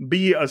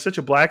be such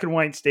a black and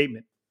white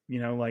statement.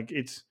 Like,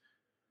 it's,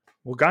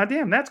 well,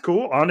 goddamn, that's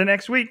cool. On to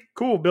next week.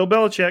 Cool, Bill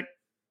Belichick.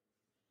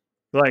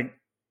 Like,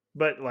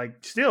 but,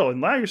 like, still,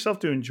 allow yourself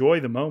to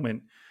enjoy the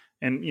moment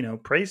and,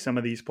 praise some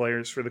of these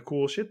players for the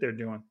cool shit they're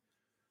doing.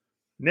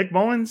 Nick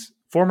Mullins,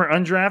 former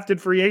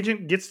undrafted free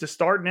agent, gets to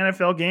start an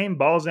NFL game,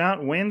 balls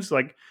out, wins.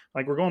 Like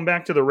we're going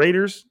back to the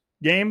Raiders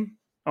game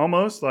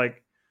almost.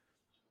 Like,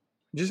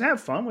 just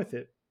have fun with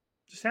it.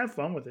 Yeah.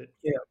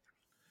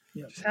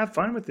 Just have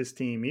fun with this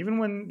team. Even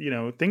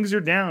when, things are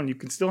down, you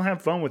can still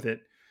have fun with it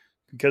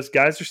because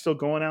guys are still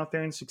going out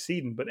there and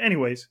succeeding. But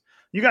anyways,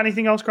 you got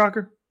anything else,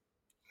 Crocker?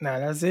 Nah,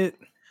 that's it.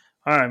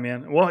 All right,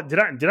 man. Well, did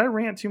I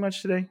rant too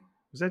much today?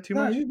 Was that too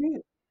much? You're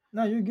good.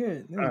 No, you're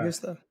good. That was good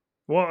stuff.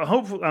 Well,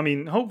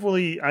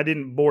 hopefully I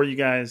didn't bore you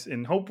guys,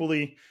 and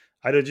hopefully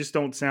I just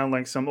don't sound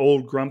like some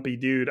old grumpy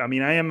dude. I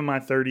mean, I am in my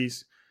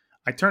 30s.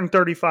 I turn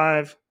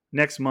 35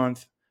 next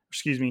month.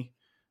 Excuse me,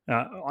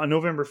 on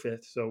November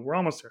 5th. So we're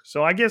almost there.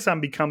 So I guess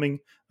I'm becoming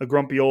a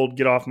grumpy old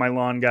get off my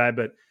lawn guy.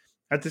 But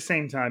at the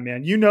same time,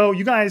 man,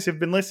 you guys have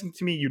been listening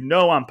to me.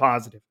 I'm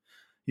positive.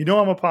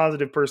 I'm a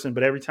positive person.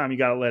 But every time you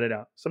got to let it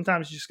out.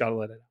 Sometimes you just got to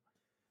let it out.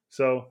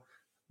 So.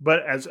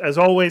 But as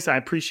always, I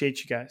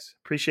appreciate you guys.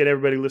 Appreciate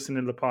everybody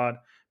listening to the pod.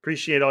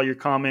 Appreciate all your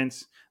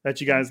comments that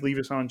you guys leave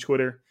us on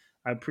Twitter.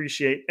 I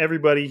appreciate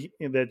everybody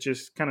that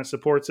just kind of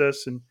supports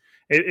us. And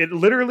it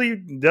literally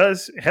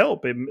does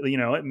help. It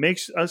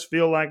makes us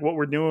feel like what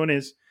we're doing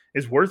is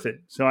worth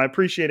it. So I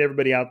appreciate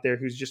everybody out there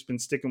who's just been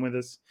sticking with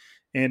us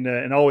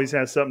and always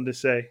has something to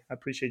say. I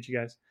appreciate you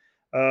guys.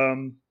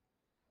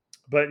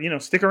 But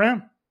stick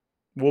around.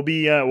 We'll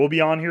be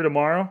on here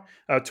tomorrow.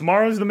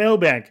 Tomorrow's the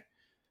mailbag.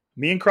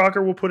 Me and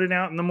Crocker will put it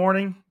out in the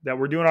morning that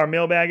we're doing our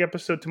mailbag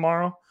episode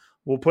tomorrow.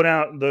 We'll put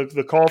out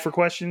the call for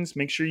questions.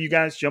 Make sure you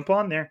guys jump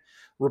on there,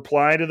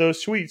 reply to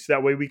those tweets.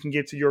 That way we can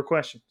get to your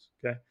questions.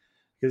 Okay.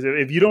 Because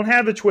if you don't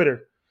have the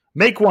Twitter,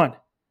 make one.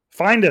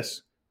 Find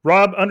us,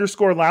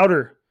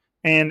 Rob_Louder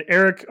and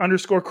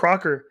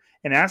Eric_Crocker,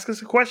 and ask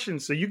us a question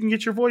so you can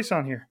get your voice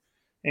on here.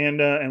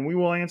 And we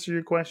will answer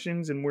your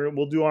questions, and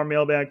we'll do our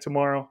mailbag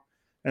tomorrow.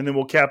 And then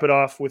we'll cap it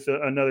off with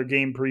another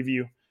game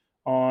preview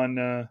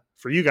on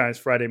for you guys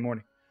Friday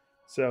morning.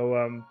 So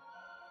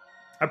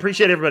I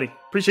appreciate everybody.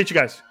 Appreciate you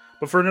guys.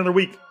 But for another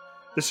week,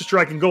 this is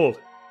Striking Gold,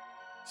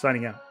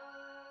 signing out.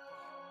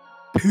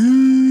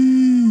 Peace.